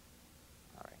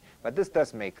 But this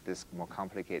does make this more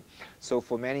complicated. So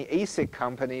for many ASIC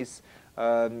companies,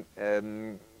 or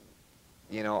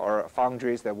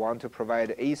foundries that want to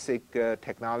provide ASIC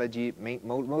technology,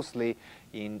 mostly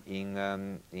in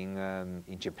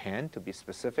Japan, to be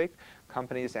specific,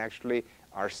 companies actually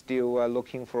are still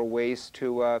looking for ways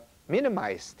to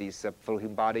minimize this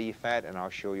floating body effect, and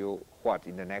I'll show you what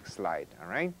in the next slide. All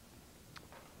right.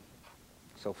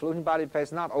 So floating body effect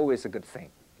is not always a good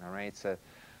thing. All right. It's a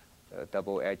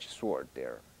double-edged sword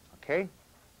there. Okay?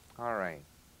 All right.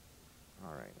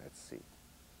 All right, let's see.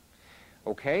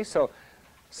 Okay, so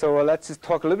So let's just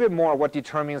talk a little bit more what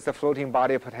determines the floating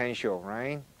body potential,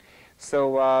 right?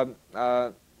 So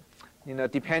you know,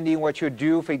 depending what you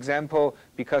do, for example,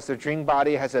 because the drink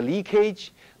body has a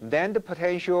leakage, then the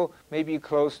potential may be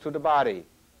close to the body,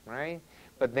 right?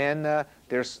 But then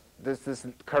there's this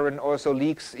current also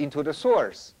leaks into the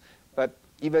source. But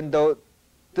even though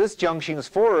this junction is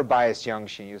forward bias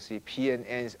junction, you see P and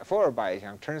N is forward bias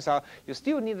junction, turns out you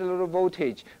still need a little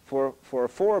voltage for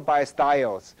forward bias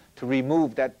diodes to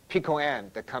remove that pico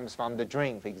amp that comes from the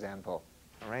drain, for example,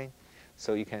 all right?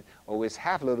 So you can always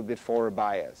have a little bit forward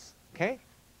bias. Okay?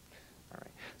 All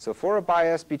right. So forward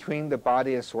bias between the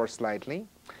body and source slightly.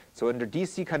 So under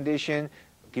DC condition,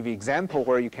 I'll give you an example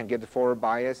where you can get the forward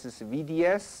bias is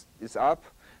VDS is up,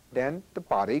 then the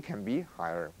body can be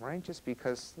higher, right? Just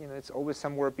because, you know, it's always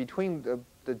somewhere between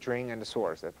the drain and the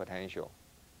source, the potential.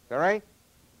 All right?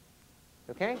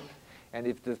 Okay? And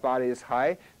if the body is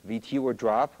high, VT will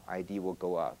drop, ID will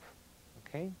go up.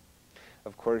 Okay?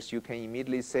 Of course, you can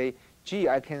immediately say, gee,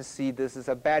 I can see this is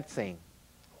a bad thing.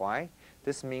 Why?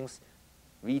 This means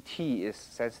VT is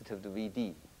sensitive to VD,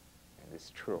 and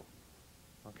it's true.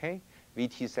 Okay?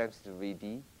 VT is sensitive to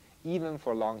VD, even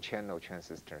for long channel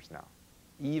transistors now.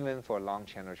 Even for long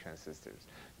channel transistors.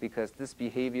 Because this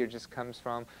behavior just comes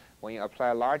from when you apply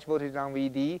a large voltage on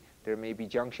VD, there may be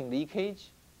junction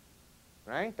leakage,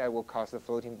 right? That will cause the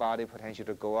floating body potential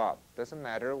to go up. Doesn't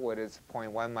matter whether it's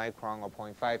 0.1 micron or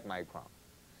 0.5 micron.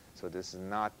 So this is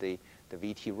not the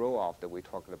VT roll-off that we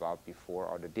talked about before,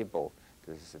 or the dipole.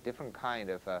 This is a different kind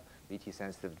of VT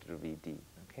sensitive to VD.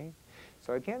 Okay,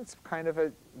 so again, it's kind of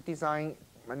a design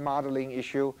and modeling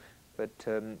issue, but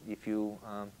if you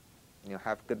you know,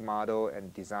 have good model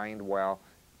and designed well,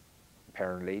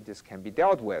 apparently this can be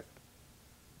dealt with.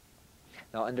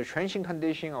 Now, under transient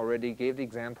condition, I already gave the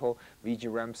example.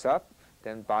 VG ramps up,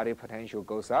 then body potential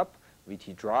goes up,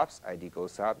 VT drops, ID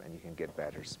goes up, and you can get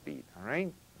better speed. All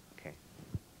right.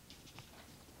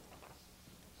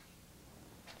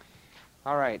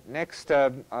 All right, next,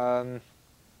 all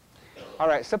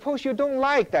right, suppose you don't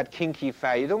like that kinky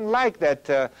effect, you don't like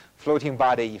that floating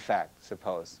body effect,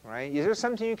 suppose, right? Is there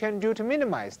something you can do to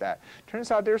minimize that?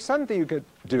 Turns out there's something you could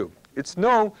do. It's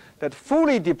known that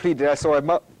fully depleted SOI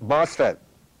MOSFET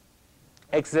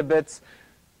exhibits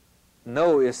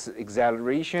no is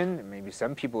acceleration. Maybe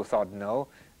some people thought no,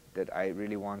 that I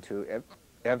really want to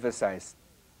emphasize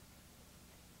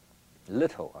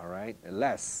little, all right,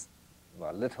 less,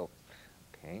 well, little.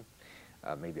 Okay,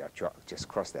 maybe I'll just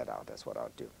cross that out. That's what I'll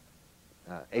do.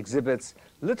 Exhibits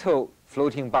little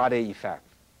floating body effect.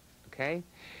 Okay,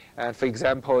 and for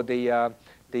example, the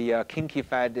kinky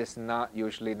effect is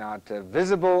usually not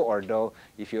visible, although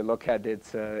if you look at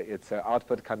its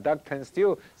output conductance,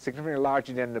 still significantly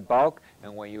larger than the bulk.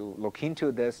 And when you look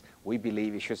into this, we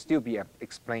believe it should still be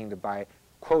explained by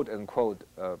quote unquote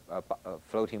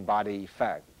floating body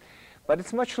effect. But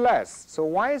it's much less. So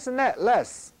why isn't that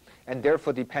less? And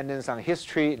therefore, dependence on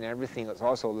history and everything is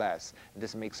also less. And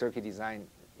this makes circuit design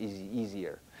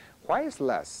easier. Why is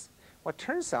less? Well, it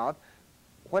turns out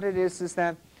what it is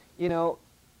that, you know,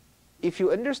 if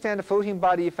you understand the floating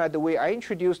body effect the way I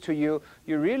introduced to you,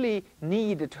 you really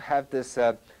need to have this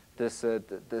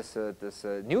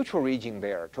neutral region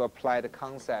there to apply the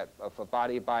concept of a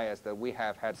body bias that we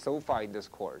have had so far in this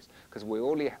course. Because we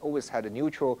always had a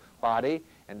neutral body,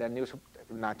 and then neutral,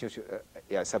 not neutral,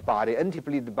 yes, a body,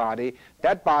 undepleted body.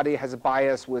 That body has a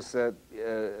bias with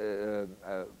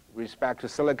respect to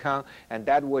silicon, and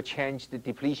that will change the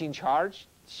depletion charge,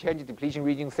 change the depletion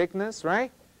region thickness,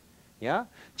 right? Yeah,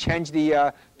 change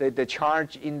the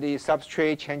charge in the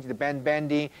substrate, change the band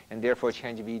bending, and therefore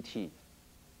change VT.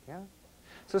 Yeah.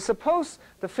 So suppose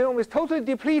the film is totally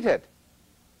depleted,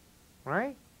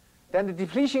 right? Then the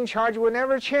depletion charge will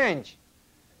never change,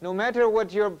 no matter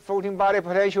what your floating body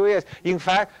potential is. In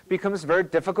fact, it becomes very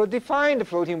difficult to define the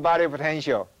floating body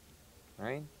potential,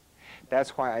 right?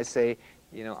 That's why I say,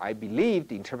 you know, I believe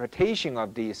the interpretation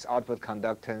of this output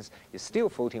conductance is still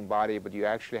floating body, but you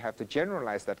actually have to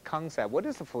generalize that concept. What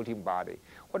is the floating body?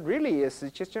 What really is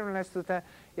just generalized to that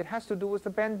it has to do with the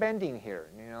band bending here.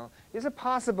 You know, is it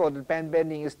possible that band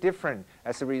bending is different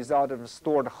as a result of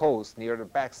stored holes near the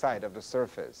backside of the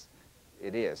surface?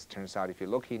 It is. Turns out, if you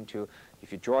look into,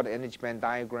 if you draw the energy band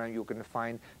diagram, you're going to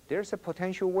find there's a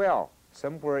potential well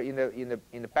somewhere in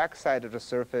the backside of the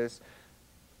surface.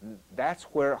 That's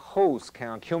where holes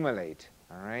can accumulate,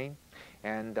 all right?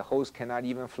 And the holes cannot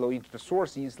even flow into the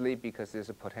source easily because there's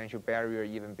a potential barrier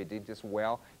even between this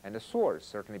well and the source,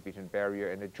 certainly between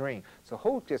barrier and the drain. So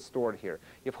holes get stored here.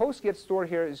 If holes get stored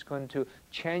here, it's going to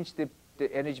change the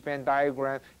energy band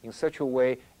diagram in such a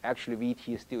way, actually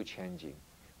VT is still changing.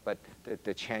 but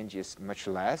the change is much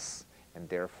less, and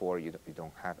therefore you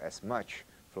don't have as much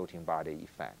floating body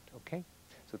effect. Okay,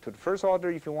 so to the first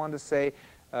order, if you want to say,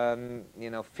 full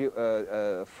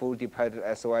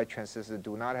depleted SOI transistors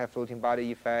do not have floating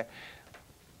body effect,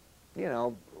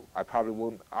 I probably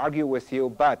won't argue with you,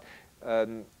 but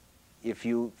if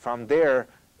you from there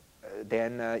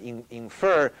then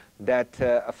infer that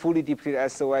a fully depleted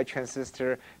SOI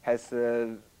transistor has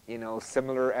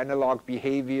similar analog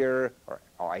behavior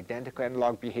or identical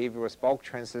analog behavior with bulk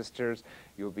transistors,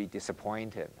 you'll be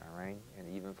disappointed, all right?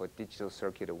 And even for digital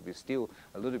circuit, it will be still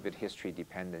a little bit history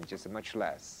dependent, just much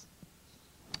less.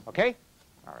 Okay?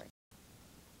 All right.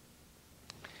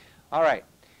 All right.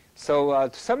 So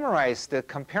to summarize, the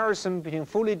comparison between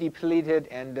fully depleted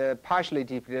and partially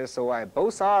depleted SOI,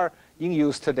 both are in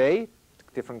use today.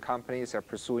 Different companies are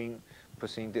pursuing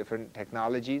different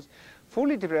technologies.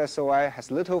 Fully depleted SOI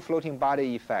has little floating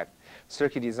body effect.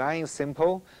 Circuit design is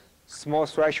simple. Small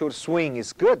threshold swing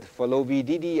is good for low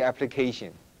VDD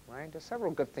application. Right? There's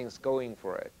several good things going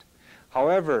for it.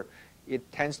 However, it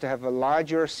tends to have a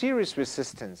larger series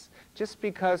resistance. Just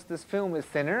because this film is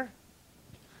thinner,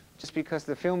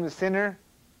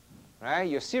 right,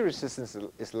 your series resistance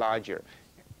is larger.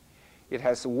 It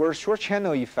has a worse short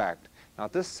channel effect. Now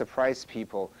this surprised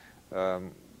people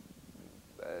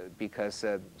because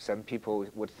some people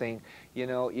would think,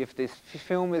 if this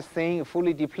film is thin,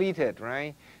 fully depleted,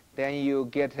 right, then you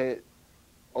get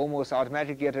almost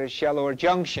automatically get a shallower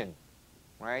junction,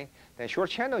 right? Then short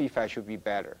channel effect should be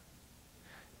better.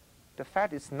 The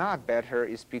fact it's not better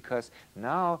is because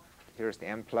now here's the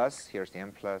M plus, here's the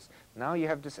M plus. Now you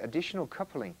have this additional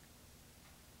coupling.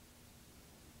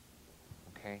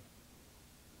 Okay,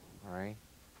 all right,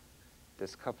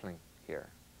 this coupling here.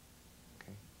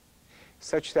 Okay,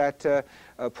 such that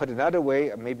put another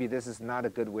way, maybe this is not a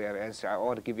good way of answer. I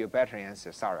ought to give you a better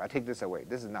answer. Sorry, I take this away.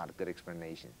 This is not a good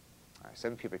explanation.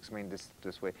 Some people explain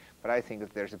this way, but I think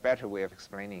that there's a better way of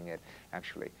explaining it,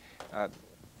 actually. All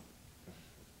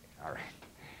right.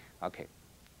 Okay.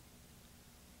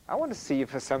 I want to see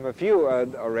if some of you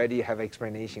already have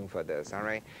explanation for this. All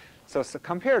right. So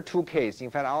compare two cases. In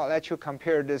fact, I'll let you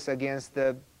compare this against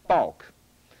the bulk,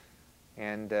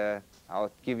 and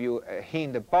I'll give you a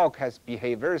hint. The bulk has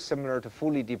behaved very similar to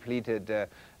fully depleted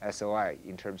SOI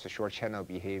in terms of short channel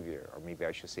behavior, or maybe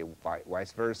I should say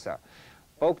vice versa.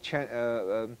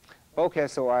 Bulk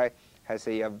SOI has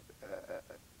a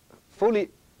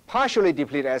partially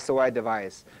depleted SOI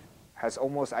device, has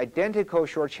almost identical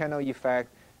short channel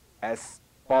effect as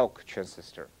bulk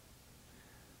transistor.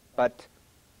 But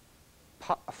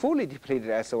fully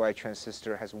depleted SOI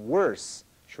transistor has worse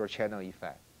short channel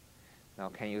effect. Now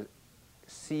can you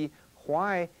see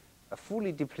why a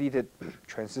fully depleted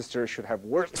transistor should have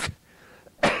worse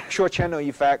short channel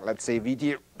effect, let's say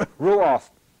VD roll off,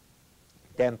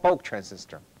 than bulk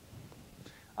transistor?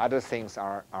 Other things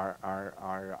are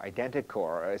identical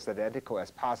or as identical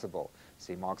as possible.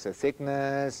 Same oxide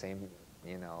thickness, same,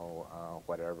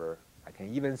 whatever. I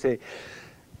can even say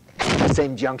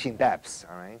same junction depths,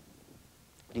 all right?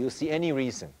 Do you see any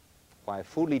reason why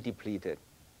fully depleted,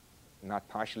 not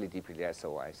partially depleted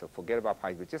SOI, so forget about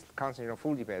partially, just concentrate on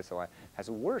fully depleted SOI, has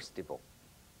a worse dipole?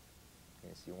 Can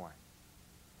you see why?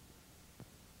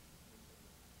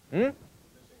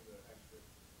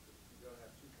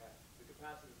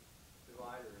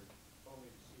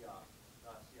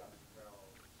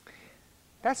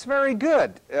 That's very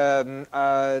good.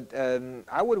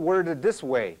 I would word it this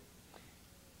way.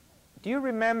 Do you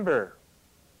remember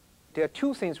there are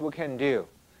two things we can do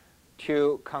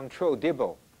to control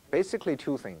dipole? Basically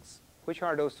two things. Which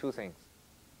are those two things?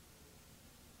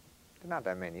 Not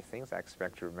that many things. I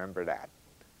expect to remember that.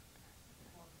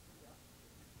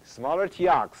 Smaller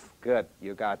TOX. Good.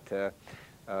 You got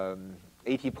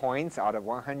 80 points out of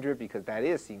 100 because that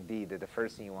is indeed the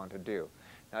first thing you want to do.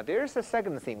 Now there's a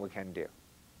second thing we can do.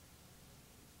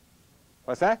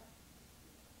 What's that?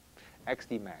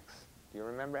 XD max. Do you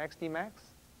remember XD max?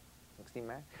 XD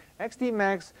max? XD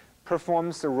max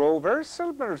performs a role very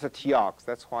similar to TOX.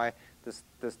 That's why this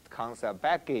concept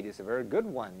backgate is a very good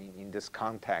one in this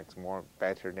context, more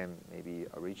better than maybe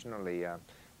originally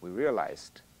we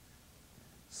realized.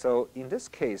 So in this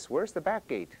case, where's the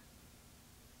backgate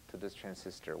to this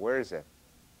transistor? Where is it?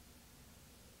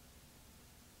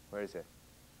 Where is it?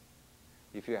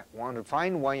 If you want to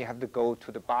find one, you have to go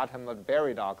to the bottom of the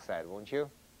buried oxide, won't you?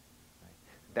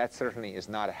 That certainly is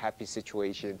not a happy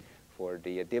situation for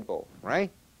the dipole, right?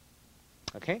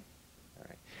 Okay? All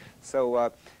right.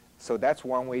 So, so that's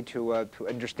one way to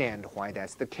understand why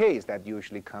that's the case. That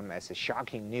usually comes as a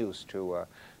shocking news to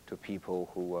to people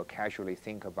who casually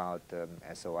think about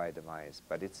SOI device,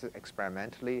 but it's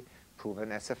experimentally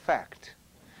proven as a fact.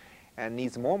 And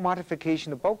needs more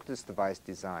modification to bulk this device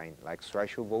design, like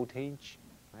threshold voltage,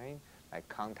 right? Like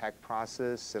contact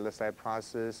process, silicide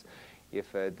process.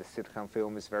 If the silicon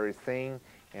film is very thin,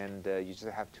 and you just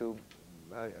have to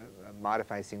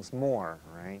modify things more,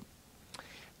 right?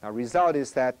 Now, result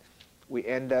is that we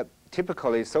end up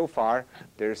typically so far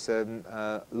there's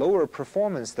a lower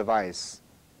performance device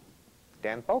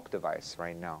than bulk device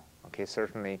right now. Okay,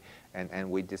 certainly, and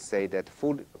we just say that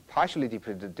partially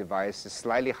depleted device is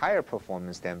slightly higher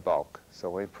performance than bulk. So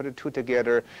we put the two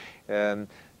together.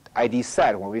 ID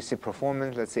set, when we say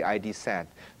performance, let's say ID set.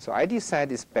 So ID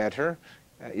set is better,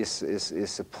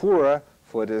 is poorer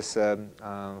for this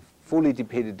fully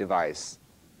depleted device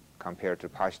compared to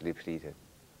partially depleted.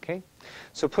 Okay,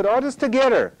 so put all this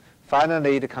together.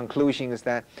 Finally, the conclusion is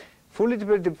that fully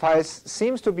depleted device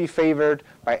seems to be favored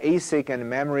by ASIC and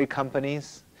memory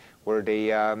companies, where they,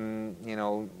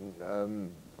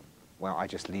 well, I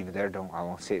just leave it there. I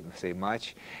won't say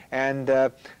much. And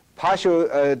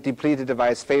partial depleted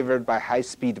device favored by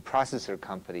high-speed processor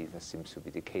companies. That seems to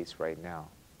be the case right now.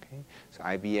 Okay, so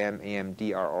IBM,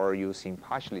 AMD are all using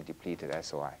partially depleted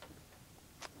SOI.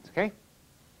 Okay.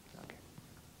 Okay.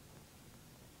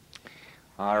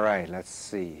 All right. Let's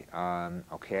see.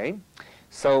 Okay.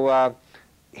 So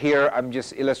here I'm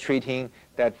just illustrating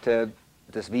that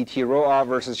this VT roll-off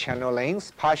versus channel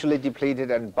lengths, partially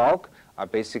depleted and bulk are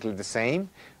basically the same.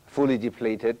 Fully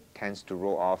depleted tends to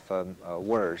roll off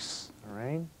worse. All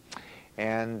right.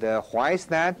 And why is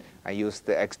that? I used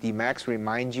the XD Max.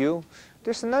 Remind you.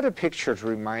 There's another picture to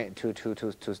remind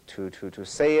to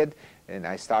say it, and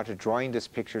I started drawing this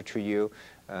picture to you.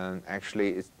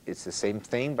 Actually, it's the same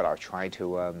thing, but I'll try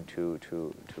to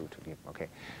give. Okay.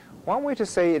 One way to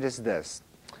say it is this.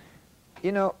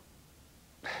 You know,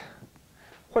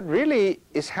 what really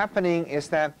is happening is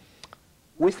that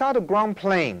without a ground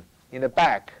plane in the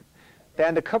back,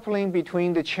 then the coupling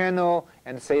between the channel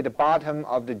and, say, the bottom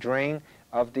of the drain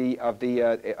of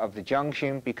the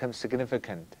junction becomes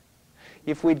significant.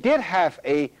 If we did have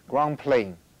a ground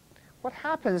plane, what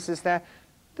happens is that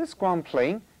this ground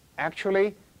plane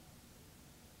actually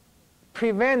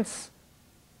prevents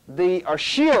or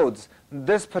shields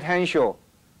this potential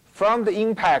from the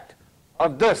impact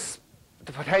of the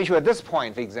potential at this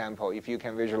point, for example, if you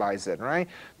can visualize it, right?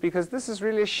 Because this is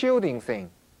really a shielding thing.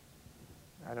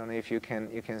 I don't know if you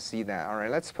can see that. All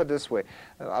right, let's put it this way.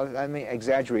 Let me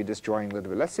exaggerate this drawing a little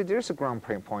bit. Let's say there's a ground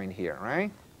plane point here,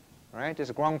 right? Right? There's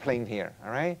a ground plane here,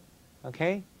 all right?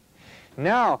 Okay?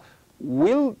 Now,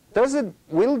 will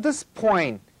this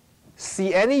point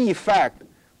see any effect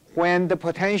when the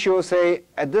potential, say,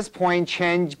 at this point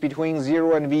change between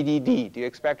 0 and VDD? Do you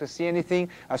expect to see anything,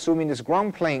 assuming this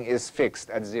ground plane is fixed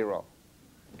at 0?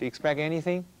 Do you expect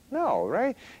anything? No,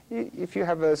 right? If you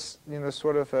have a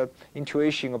sort of a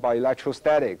intuition about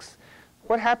electrostatics,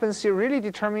 what happens here really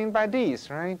determined by these,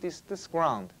 right? This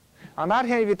ground. On the other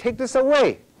hand, if you take this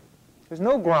away, there's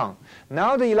no ground.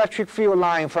 Now the electric field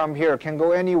line from here can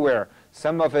go anywhere.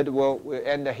 Some of it will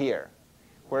end here.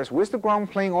 Whereas with the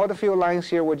ground plane, all the field lines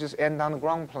here will just end on the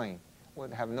ground plane.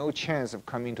 Would have no chance of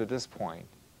coming to this point.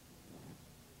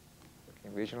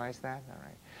 Can you visualize that? All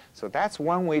right. So that's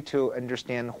one way to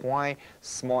understand why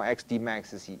small XD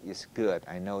max is good.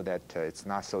 I know that it's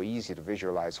not so easy to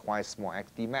visualize why small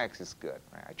XD max is good.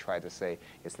 Right? I try to say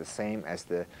it's the same as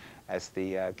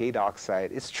the gate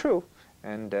oxide. It's true.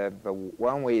 And but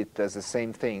one way it does the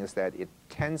same thing is that it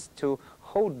tends to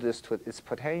hold this to its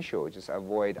potential, just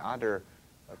avoid other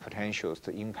potentials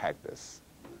to impact this.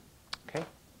 Okay?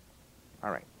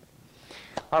 All right.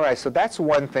 All right, so that's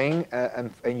one thing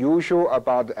unusual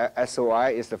about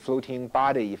SOI is the floating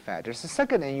body effect. There's a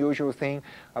second unusual thing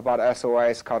about SOI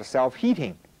is called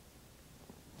self-heating.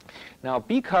 Now,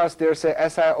 because there's a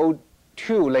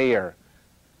SiO2 layer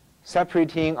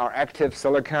separating our active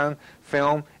silicon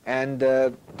film and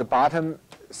the bottom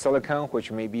silicon,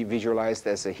 which may be visualized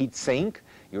as a heat sink.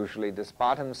 Usually this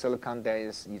bottom silicon that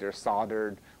is either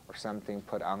soldered or something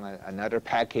put on another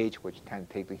package which can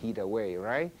take the heat away,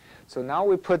 right? So now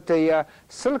we put the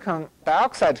silicon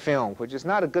dioxide film, which is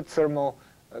not a good thermal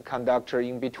conductor,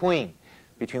 in between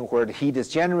where the heat is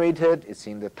generated, it's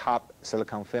in the top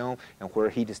silicon film, and where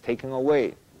heat is taken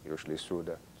away, usually through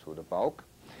the bulk.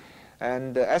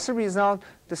 And as a result,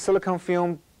 the silicon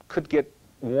film could get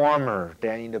warmer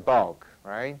than in the bulk,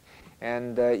 right?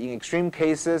 And in extreme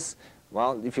cases,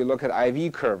 well, if you look at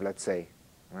IV curve, let's say,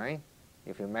 right?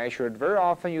 If you measure it very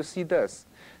often, you see this.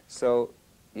 So,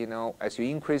 you know, as you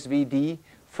increase VD,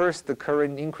 first the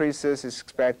current increases is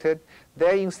expected.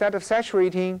 Then instead of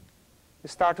saturating, you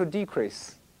start to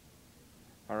decrease.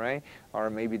 All right? Or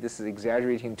maybe this is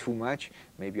exaggerating too much.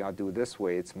 Maybe I'll do it this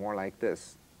way. It's more like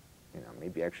this. You know,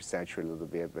 maybe actually saturate a little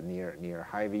bit, but near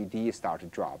high VD, start to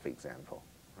drop, for example.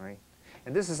 Right?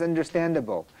 And this is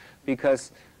understandable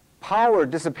because power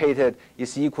dissipated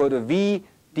is equal to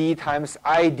VD times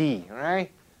ID,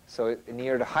 right? So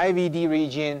near the high VD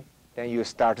region, then you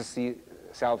start to see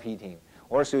self-heating.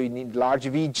 Also, you need large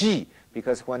VG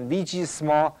because when VG is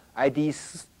small, ID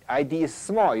is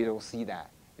small. You don't see that.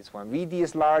 It's when VD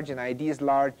is large and ID is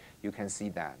large, you can see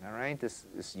that. All right. This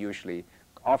is usually,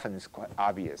 often it's quite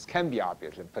obvious. Can be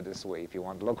obvious. Let's put it this way if you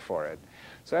want to look for it.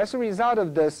 So as a result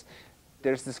of this,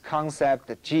 there's this concept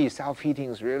that gee, self-heating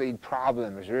is really a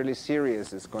problem. It's really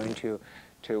serious. It's going to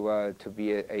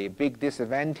be a big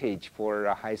disadvantage for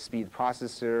a high-speed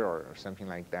processor or something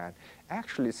like that.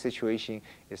 Actually, the situation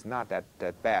is not that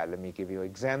bad. Let me give you an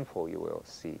example. You will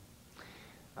see.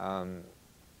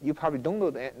 You probably don't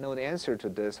know the answer to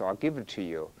this, so I'll give it to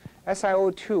you.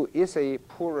 SiO2 is a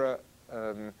poorer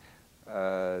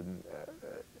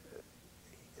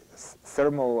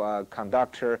thermal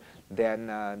conductor than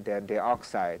the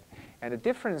oxide. And the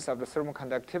difference of the thermal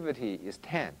conductivity is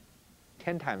 10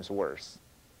 times worse.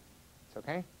 It's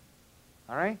okay?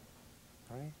 All right?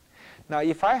 All right. Now,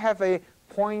 if I have a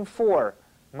 0.4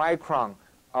 micron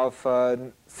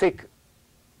of thick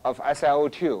of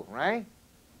SiO2, right?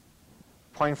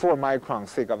 0.4 micron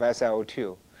thick of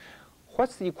SiO2.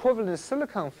 What's the equivalent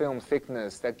silicon film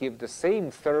thickness that gives the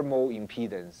same thermal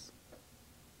impedance?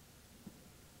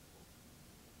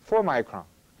 4 micron.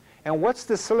 And what's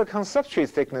the silicon substrate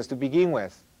thickness to begin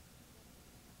with?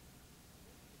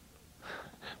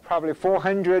 Probably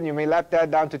 400. You may let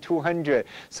that down to 200.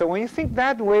 So when you think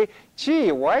that way,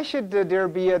 gee, why should there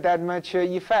be that much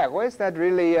effect? Why is that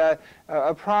really a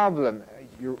problem?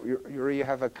 You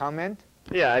have a comment?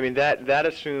 Yeah, I mean, that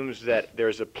assumes that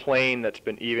there's a plane that's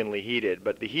been evenly heated,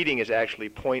 but the heating is actually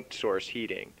point source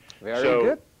heating. Very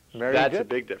good. Very that's good. a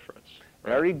big difference.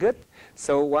 Right? Very good.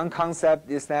 So one concept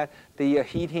is that the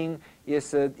heating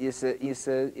is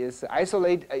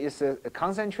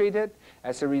concentrated.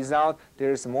 As a result,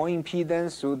 there's more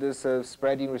impedance through this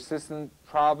spreading resistance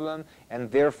problem,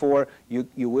 and therefore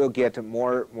you will get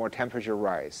more temperature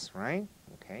rise, right?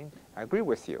 Okay, I agree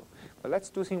with you. But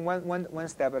let's do things one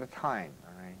step at a time.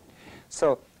 All right.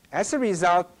 So as a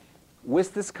result,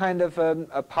 with this kind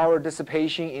of power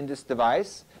dissipation in this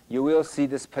device, you will see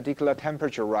this particular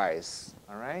temperature rise.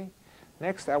 All right.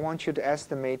 Next, I want you to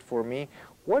estimate for me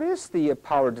what is the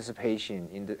power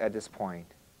dissipation at this point.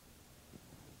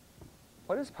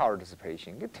 What is power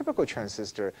dissipation? A typical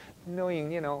transistor,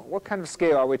 knowing what kind of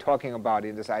scale are we talking about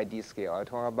in this ID scale? Are we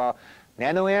talking about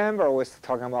nanoamp, or are we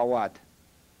talking about what?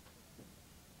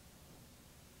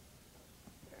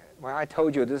 Well, I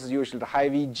told you this is usually the high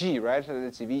VG, right? So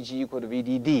it's VG equal to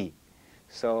VDD.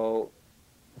 So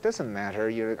it doesn't matter.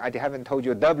 I haven't told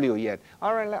you W yet.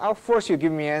 All right, I'll force you to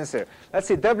give me an answer. Let's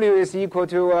say W is equal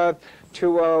to 10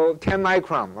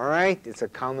 micron. All right, it's a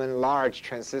common large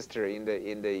transistor in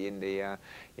a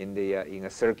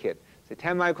circuit. So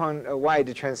 10 micron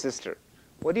wide transistor.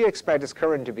 What do you expect this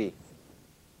current to be?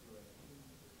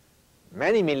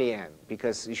 Many milliamp,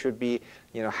 because it should be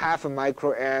half a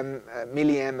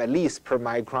milliamp at least per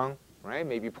micron, right?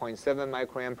 Maybe 0.7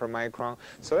 microamp per micron.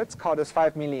 So let's call this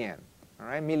 5 milliamp. All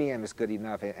right, milliamp is good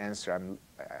enough answer.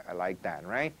 I like that,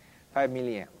 right? 5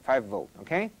 milliamp, 5 volt.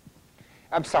 Okay.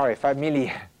 I'm sorry, 5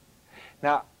 milliamp.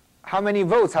 Now, how many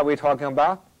volts are we talking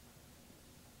about?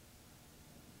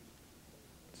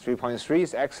 3.3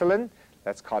 is excellent.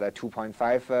 Let's call that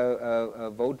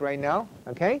 2.5 volt right now.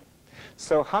 Okay.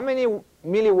 So how many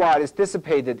milliwatt is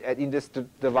dissipated in this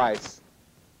device?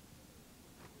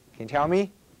 Can you tell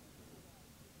me?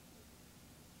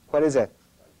 What is it?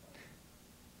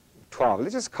 12.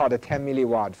 Let's just call it 10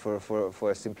 milliwatt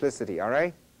for simplicity. All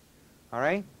right. All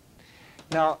right.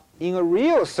 Now, in a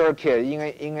real circuit, in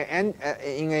a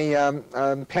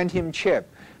Pentium chip,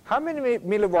 how many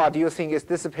milliwatt do you think is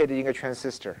dissipated in a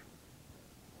transistor?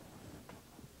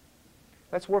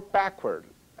 Let's work backward.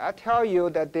 I tell you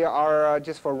that there are,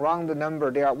 just for round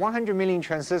number, there are 100 million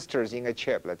transistors in a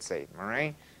chip, let's say, all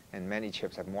right? And many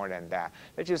chips have more than that.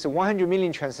 Let's just say 100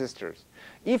 million transistors.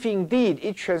 If indeed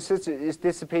each transistor is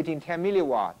dissipating 10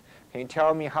 milliwatt, can you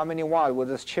tell me how many watt will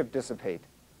this chip dissipate?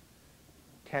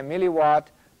 10 milliwatt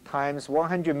times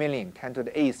 100 million, 10 to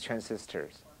the 8th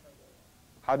transistors.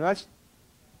 How much?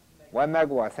 1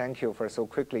 megawatt. Thank you for so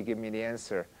quickly giving me the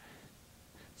answer.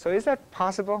 So is that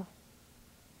possible?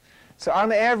 So on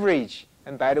the average,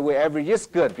 and by the way, average is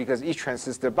good because each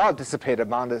transistor about dissipate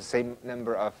about the same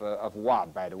number of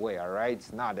watt, by the way, all right?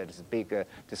 It's not that it's a big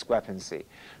discrepancy.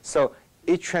 So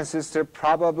each transistor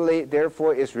probably,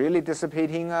 therefore, is really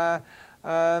dissipating, microwatt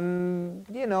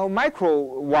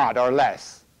or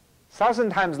less, 1,000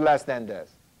 times less than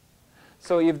this.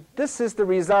 So if this is the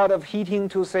result of heating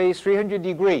to, say, 300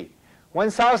 degrees,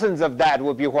 1,000th of that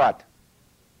would be what?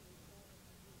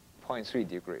 0.3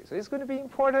 degrees. So it's going to be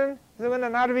important. Is it going to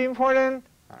not be important?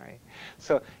 All right.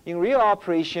 So in real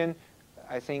operation,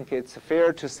 I think it's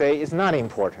fair to say it's not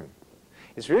important.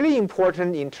 It's really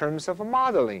important in terms of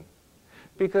modeling.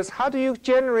 Because how do you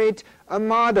generate a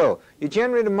model? You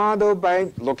generate a model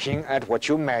by looking at what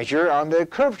you measure on the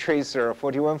curve tracer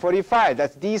 4145.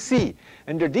 That's DC.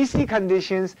 Under DC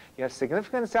conditions, you have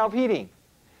significant self-heating.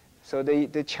 So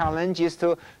the challenge is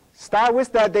to start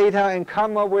with that data and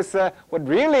come up with what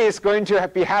really is going to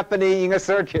be happening in a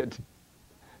circuit.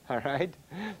 All right?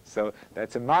 So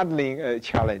that's a modeling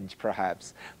challenge,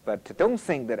 perhaps. But don't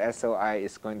think that SOI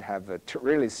is going to have a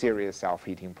really serious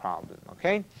self-heating problem,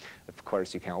 okay? Of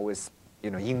course, you can always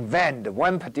invent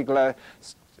one particular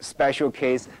special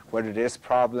case where it is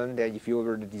problem that if you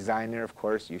were the designer, of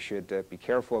course, you should be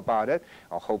careful about it.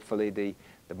 Or hopefully the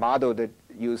model that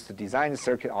used to design the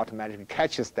circuit automatically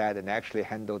catches that and actually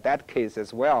handle that case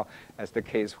as well as the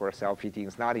case where self-heating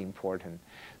is not important.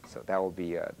 So that will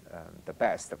be the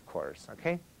best, of course,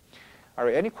 okay? All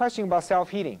right, any question about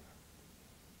self-heating?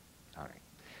 All right,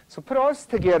 so put all this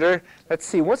together. Let's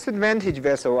see, what's the advantage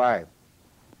of SOI?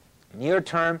 Near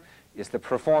term is the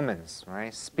performance,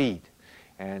 right, speed.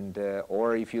 And,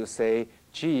 or if you say,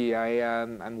 gee,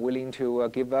 I'm willing to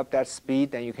give up that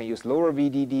speed, then you can use lower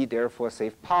VDD, therefore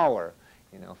save power.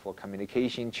 For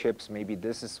communication chips, maybe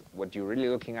this is what you're really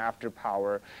looking after,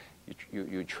 power.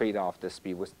 You trade off the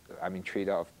speed with, trade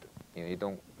off, you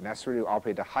don't necessarily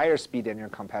operate at a higher speed than your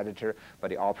competitor, but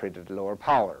you operate at lower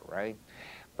power, right?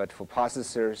 But for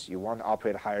processors, you want to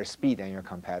operate at higher speed than your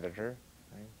competitor,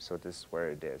 right? So this is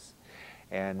where it is.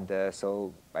 And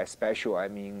so by special, I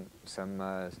mean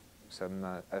a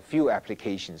few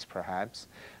applications, perhaps.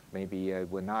 Maybe it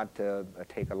will not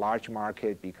take a large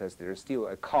market because there's still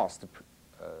a cost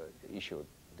issue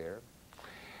there.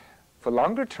 For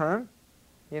longer term,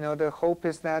 the hope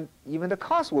is that even the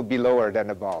cost will be lower than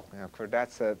the bulk. Of course,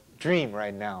 that's a dream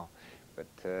right now, but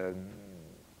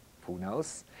who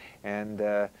knows? And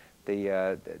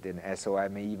then SOI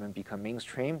may even become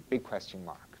mainstream. Big question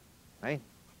mark, right?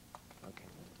 Okay.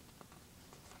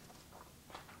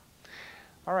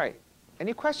 All right.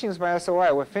 Any questions by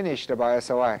SOI? We're finished about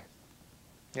SOI.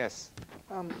 Yes.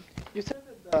 You said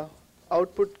that the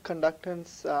output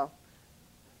conductance,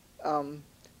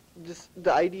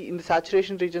 the ID in the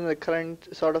saturation region, the current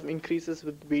sort of increases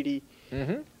with BD.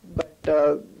 Mm-hmm. But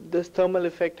this thermal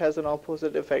effect has an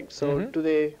opposite effect. So mm-hmm. Do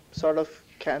they sort of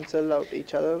cancel out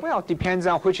each other? Well, it depends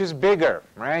on which is bigger,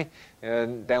 right,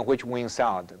 than which wins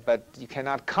out. But you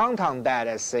cannot count on that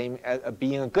as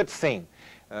being a good thing.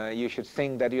 You should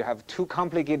think that you have two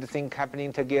complicated things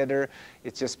happening together.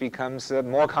 It just becomes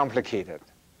more complicated.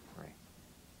 Right?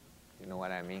 You know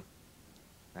what I mean?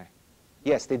 Right?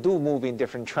 Yes, they do move in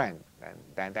different trends,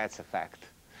 and that's a fact.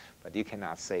 But you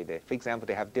cannot say that. For example,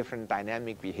 they have different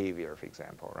dynamic behavior, for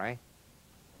example, right?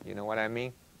 You know what I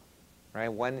mean? Right?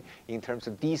 One, in terms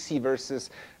of DC versus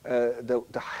the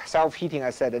self-heating, I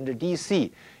said, under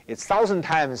DC, it's 1,000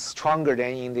 times stronger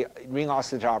than in the ring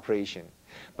oscillator operation.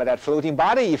 But that floating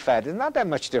body effect is not that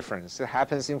much difference. It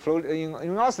happens in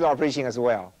oscillator operation as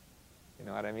well. You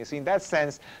know what I mean? So in that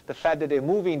sense, the fact that they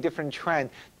move in different trend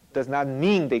does not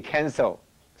mean they cancel.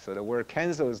 So the word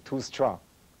cancel is too strong,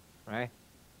 right?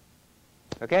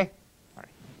 Okay? All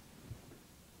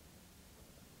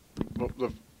right.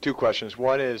 Well, two questions.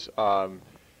 One is,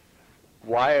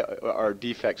 why are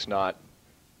defects not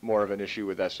more of an issue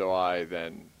with SOI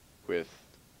than with,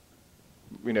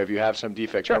 if you have some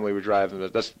defects, sure. Normally we drive them.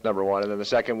 That's number one. And then the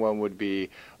second one would be,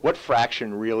 what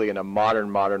fraction really in a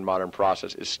modern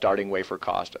process is starting wafer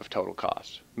cost of total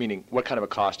cost? Meaning, what kind of a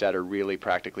cost adder really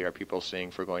practically are people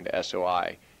seeing for going to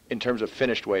SOI in terms of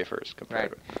finished wafers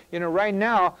compared with? Right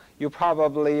now, you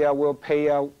probably will pay,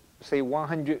 say,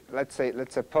 100, let's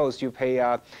suppose you pay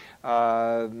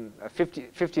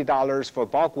 $50 for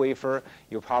bulk wafer,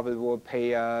 you probably will pay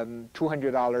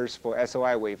 $200 for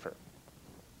SOI wafer.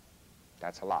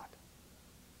 That's a lot.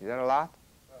 Is that a lot?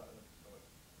 So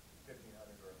it's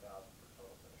 1,500 or 1,000 for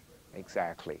total finished wafer.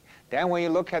 Exactly. Then when you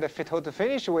look at a total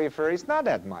finished wafer, it's not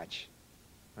that much,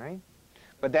 right?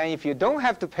 But then if you don't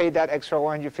have to pay that extra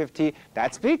 150,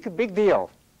 that's big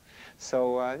deal.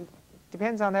 So it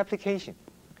depends on the application.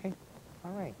 Okay.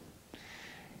 All right.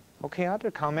 Okay.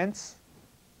 Other comments?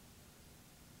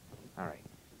 All right.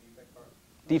 Defect part.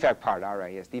 Defect part. All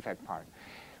right. Yes. Defect part.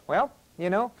 Well,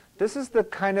 this is the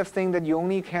kind of thing that you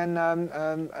only can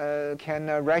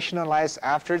rationalize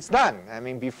after it's done. I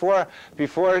mean, before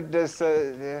this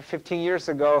 15 years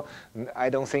ago,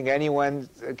 I don't think anyone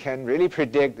can really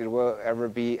predict it will ever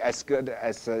be as good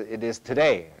as it is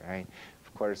today, right?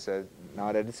 Of course,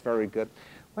 now that it's very good.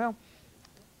 Well,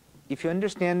 if you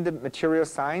understand the material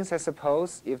science, I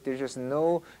suppose, if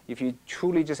you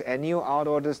truly just anneal out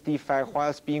all this defect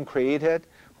while it's being created,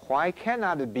 why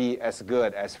cannot it be as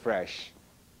good as fresh?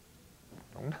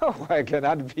 I don't know why it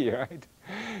cannot be, right?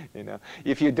 You know,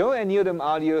 if you don't anneal them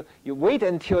out, you wait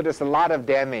until there's a lot of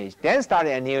damage, then start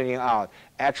annealing out.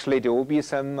 Actually, there will be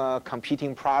some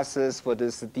competing process for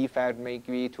this defect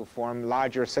maybe to form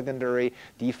larger secondary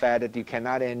defect that you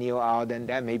cannot anneal out, and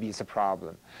that maybe is a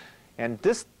problem. And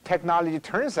this technology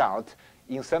turns out,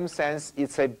 in some sense,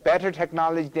 it's a better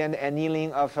technology than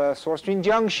annealing of a source drain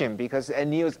junction, because it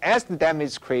anneals as the damage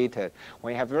is created.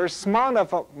 When you have a very small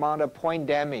amount of point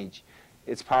damage,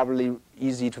 it's probably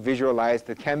easy to visualize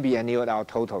that can be annealed out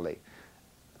totally,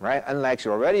 right? Unlike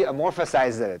you already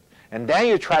amorphize it, and then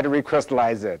you try to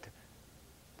recrystallize it.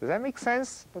 Does that make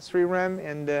sense, Sriram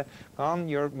and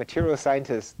your material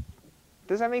scientist?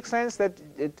 Does that make sense that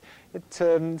it's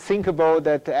thinkable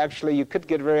that actually you could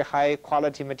get very high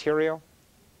quality material?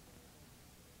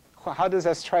 How does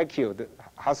that strike you?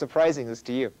 How surprising is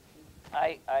to you?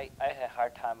 I had a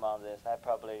hard time on this. I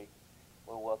probably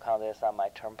will work on this on my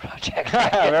term project.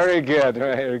 Very good,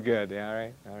 very good. Yeah,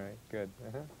 all right, good.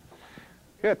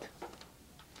 Good.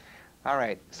 All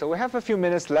right, so we have a few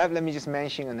minutes left. Let me just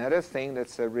mention another thing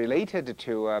that's related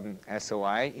to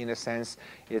SOI. In a sense,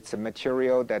 it's a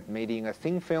material that made in a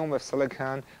thin film of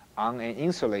silicon on an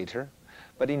insulator.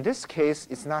 But in this case,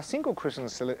 it's not single crystalline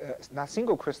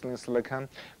silicon,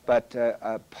 but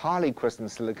a polycrystalline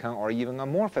silicon or even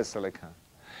amorphous silicon.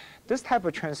 This type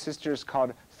of transistor is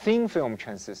called thin film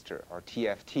transistor, or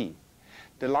TFT.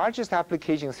 The largest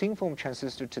application of thin film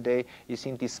transistor today is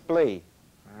in display,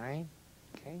 all right?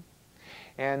 Okay.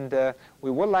 And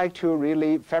we would like to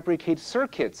really fabricate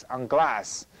circuits on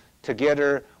glass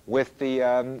together with the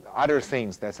other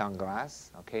things that's on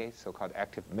glass, okay? So-called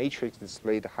active matrix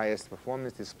display, the highest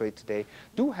performance display today,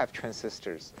 do have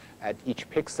transistors at each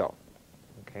pixel,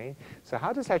 okay? So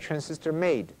how does that transistor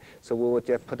made? So we will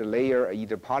just put a layer,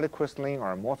 either polycrystalline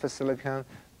or amorphous silicon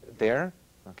there,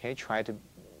 okay? Try to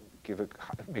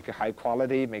make it high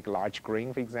quality, make large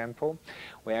grain, for example.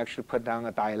 We actually put down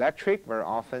a dielectric. Very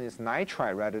often it's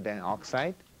nitride rather than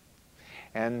oxide.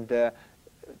 And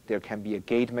there can be a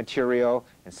gate material,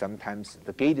 and sometimes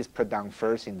the gate is put down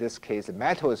first. In this case, the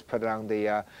metal is put on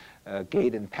the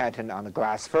gate and pattern on the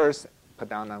glass first, put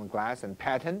down on glass and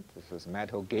pattern. This is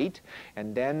metal gate.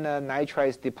 And then nitride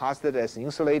is deposited as an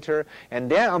insulator, and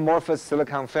then amorphous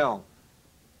silicon film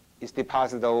is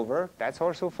deposited over. That's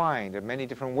also fine. There are many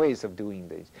different ways of doing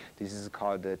this. This is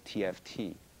called the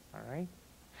TFT, all right?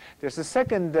 There's a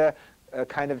second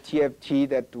kind of TFT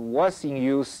that was in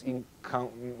use in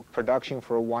production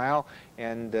for a while,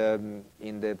 and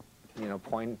in the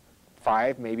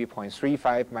 0.5, maybe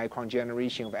 0.35 micron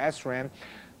generation of SRAM.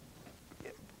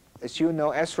 As you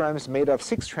know, SRAM is made of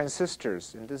 6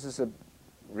 transistors, and this is a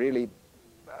really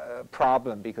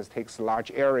problem because it takes a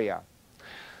large area.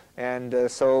 And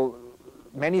so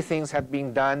many things have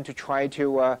been done to try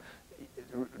to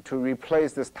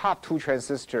replace this top 2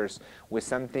 transistors with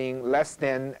something less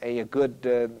than a good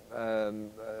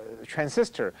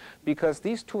transistor, because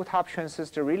these 2 top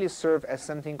transistors really serve as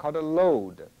something called a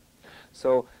load.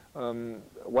 So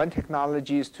one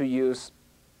technology is to use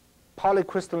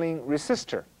polycrystalline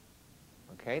resistor.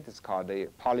 Okay, this is called a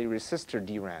polyresistor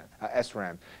DRAM,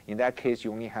 SRAM. In that case,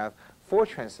 you only have 4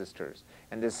 transistors,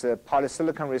 and this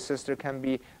polysilicon resistor can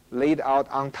be laid out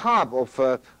on top of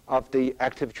the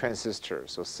active transistor,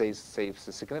 so saves a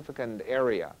significant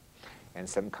area. And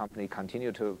some company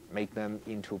continue to make them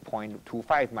into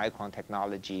 0.25 micron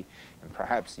technology, and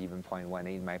perhaps even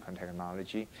 0.18 micron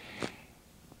technology.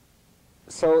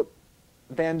 So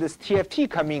then this TFT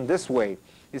coming this way,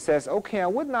 it says, okay, I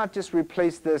would not just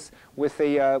replace this with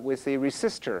a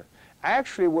resistor. I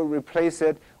actually will replace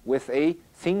it with a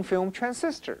thin film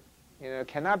transistor. It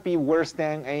cannot be worse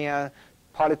than a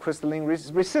polycrystalline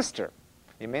resistor.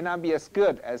 It may not be as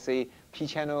good as a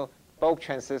p-channel bulk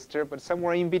transistor, but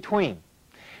somewhere in between.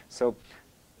 So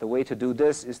the way to do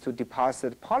this is to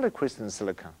deposit polycrystalline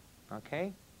silicon,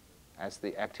 okay, as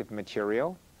the active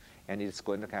material. And it's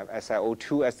going to have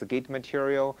SiO2 as the gate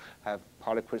material, have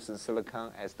polycrystalline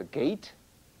silicon as the gate,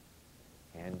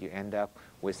 and you end up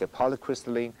with a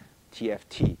polycrystalline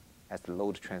TFT as the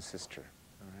load transistor.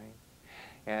 All right?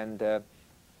 And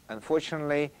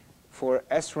unfortunately, for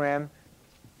SRAM,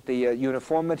 the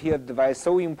uniformity of the device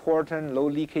so important, low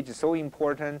leakage is so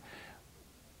important.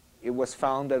 It was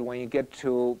found that when you get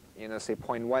to, say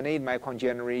 0.18 micron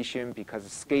generation, because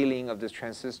of scaling of the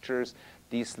transistors,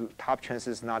 these top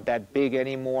transistors not that big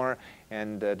anymore,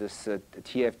 and this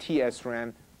TFT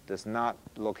SRAM does not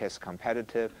look as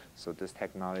competitive. So this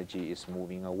technology is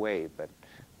moving away, but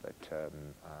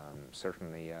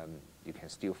certainly you can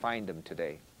still find them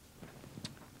today.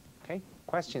 Okay,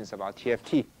 questions about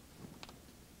TFT?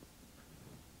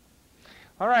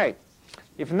 All right.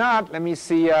 If not, let me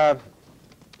see.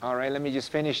 All right, let me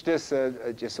just finish this,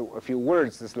 just a few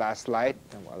words, this last slide,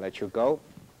 and I'll let you go.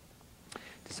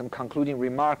 Some concluding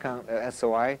remark on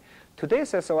SOI. Today's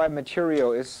SOI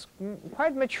material is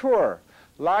quite mature,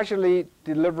 largely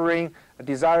delivering a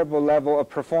desirable level of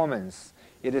performance.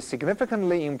 It is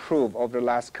significantly improved over the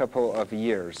last couple of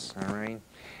years, all right?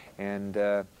 And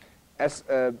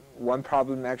one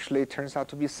problem actually turns out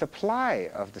to be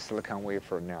supply of the silicon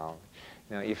wafer now.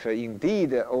 Now, if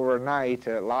indeed overnight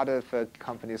a lot of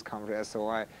companies come to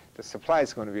SOI, the supply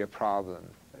is going to be a problem.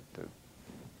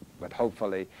 But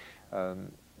hopefully, the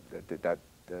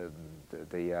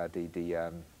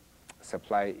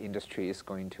supply industry is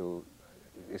going to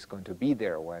be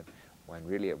there when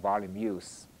really volume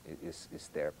use is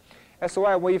there.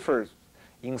 SOI wafers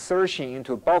insertion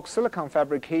into bulk silicon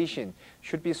fabrication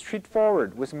should be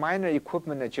straightforward with minor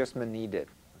equipment adjustment needed.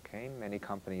 Okay, many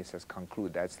companies has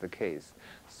concluded that's the case.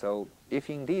 So if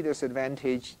indeed there's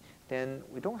advantage, then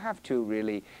we don't have to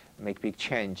really make big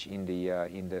change in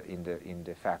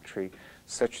the factory,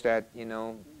 such that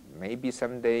maybe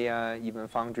someday even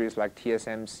foundries like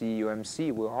TSMC,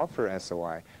 UMC will offer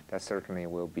SOI. That certainly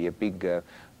will be a big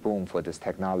boom for this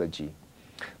technology.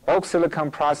 Bulk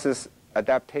silicon process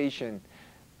adaptation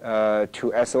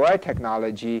to SOI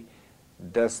technology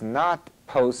does not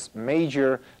pose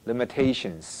major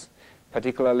limitations,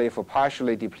 particularly for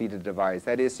partially depleted device.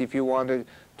 That is, if you wanted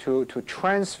to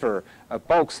transfer a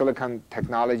bulk silicon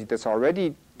technology that's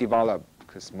already developed,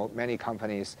 because many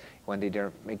companies, when they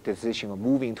make the decision of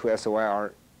moving to SOI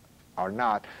or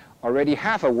not, already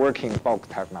have a working bulk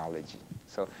technology.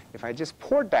 So if I just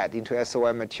port that into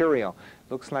SOI material,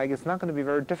 looks like it's not going to be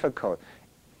very difficult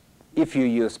if you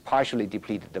use partially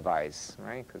depleted device,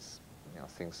 right? Because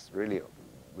things really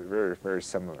very, very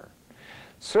similar.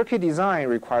 Circuit design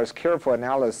requires careful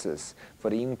analysis for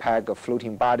the impact of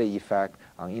floating body effect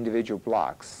on individual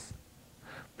blocks.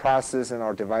 Process and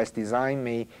our device design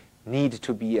may need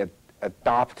to be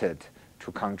adopted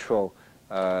to control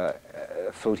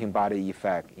floating body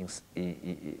effect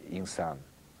in some.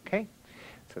 Okay,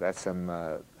 so that's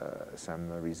some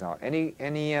result. Any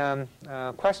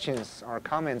questions or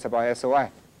comments about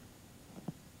SOI?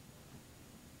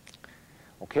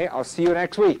 Okay, I'll see you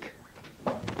next week.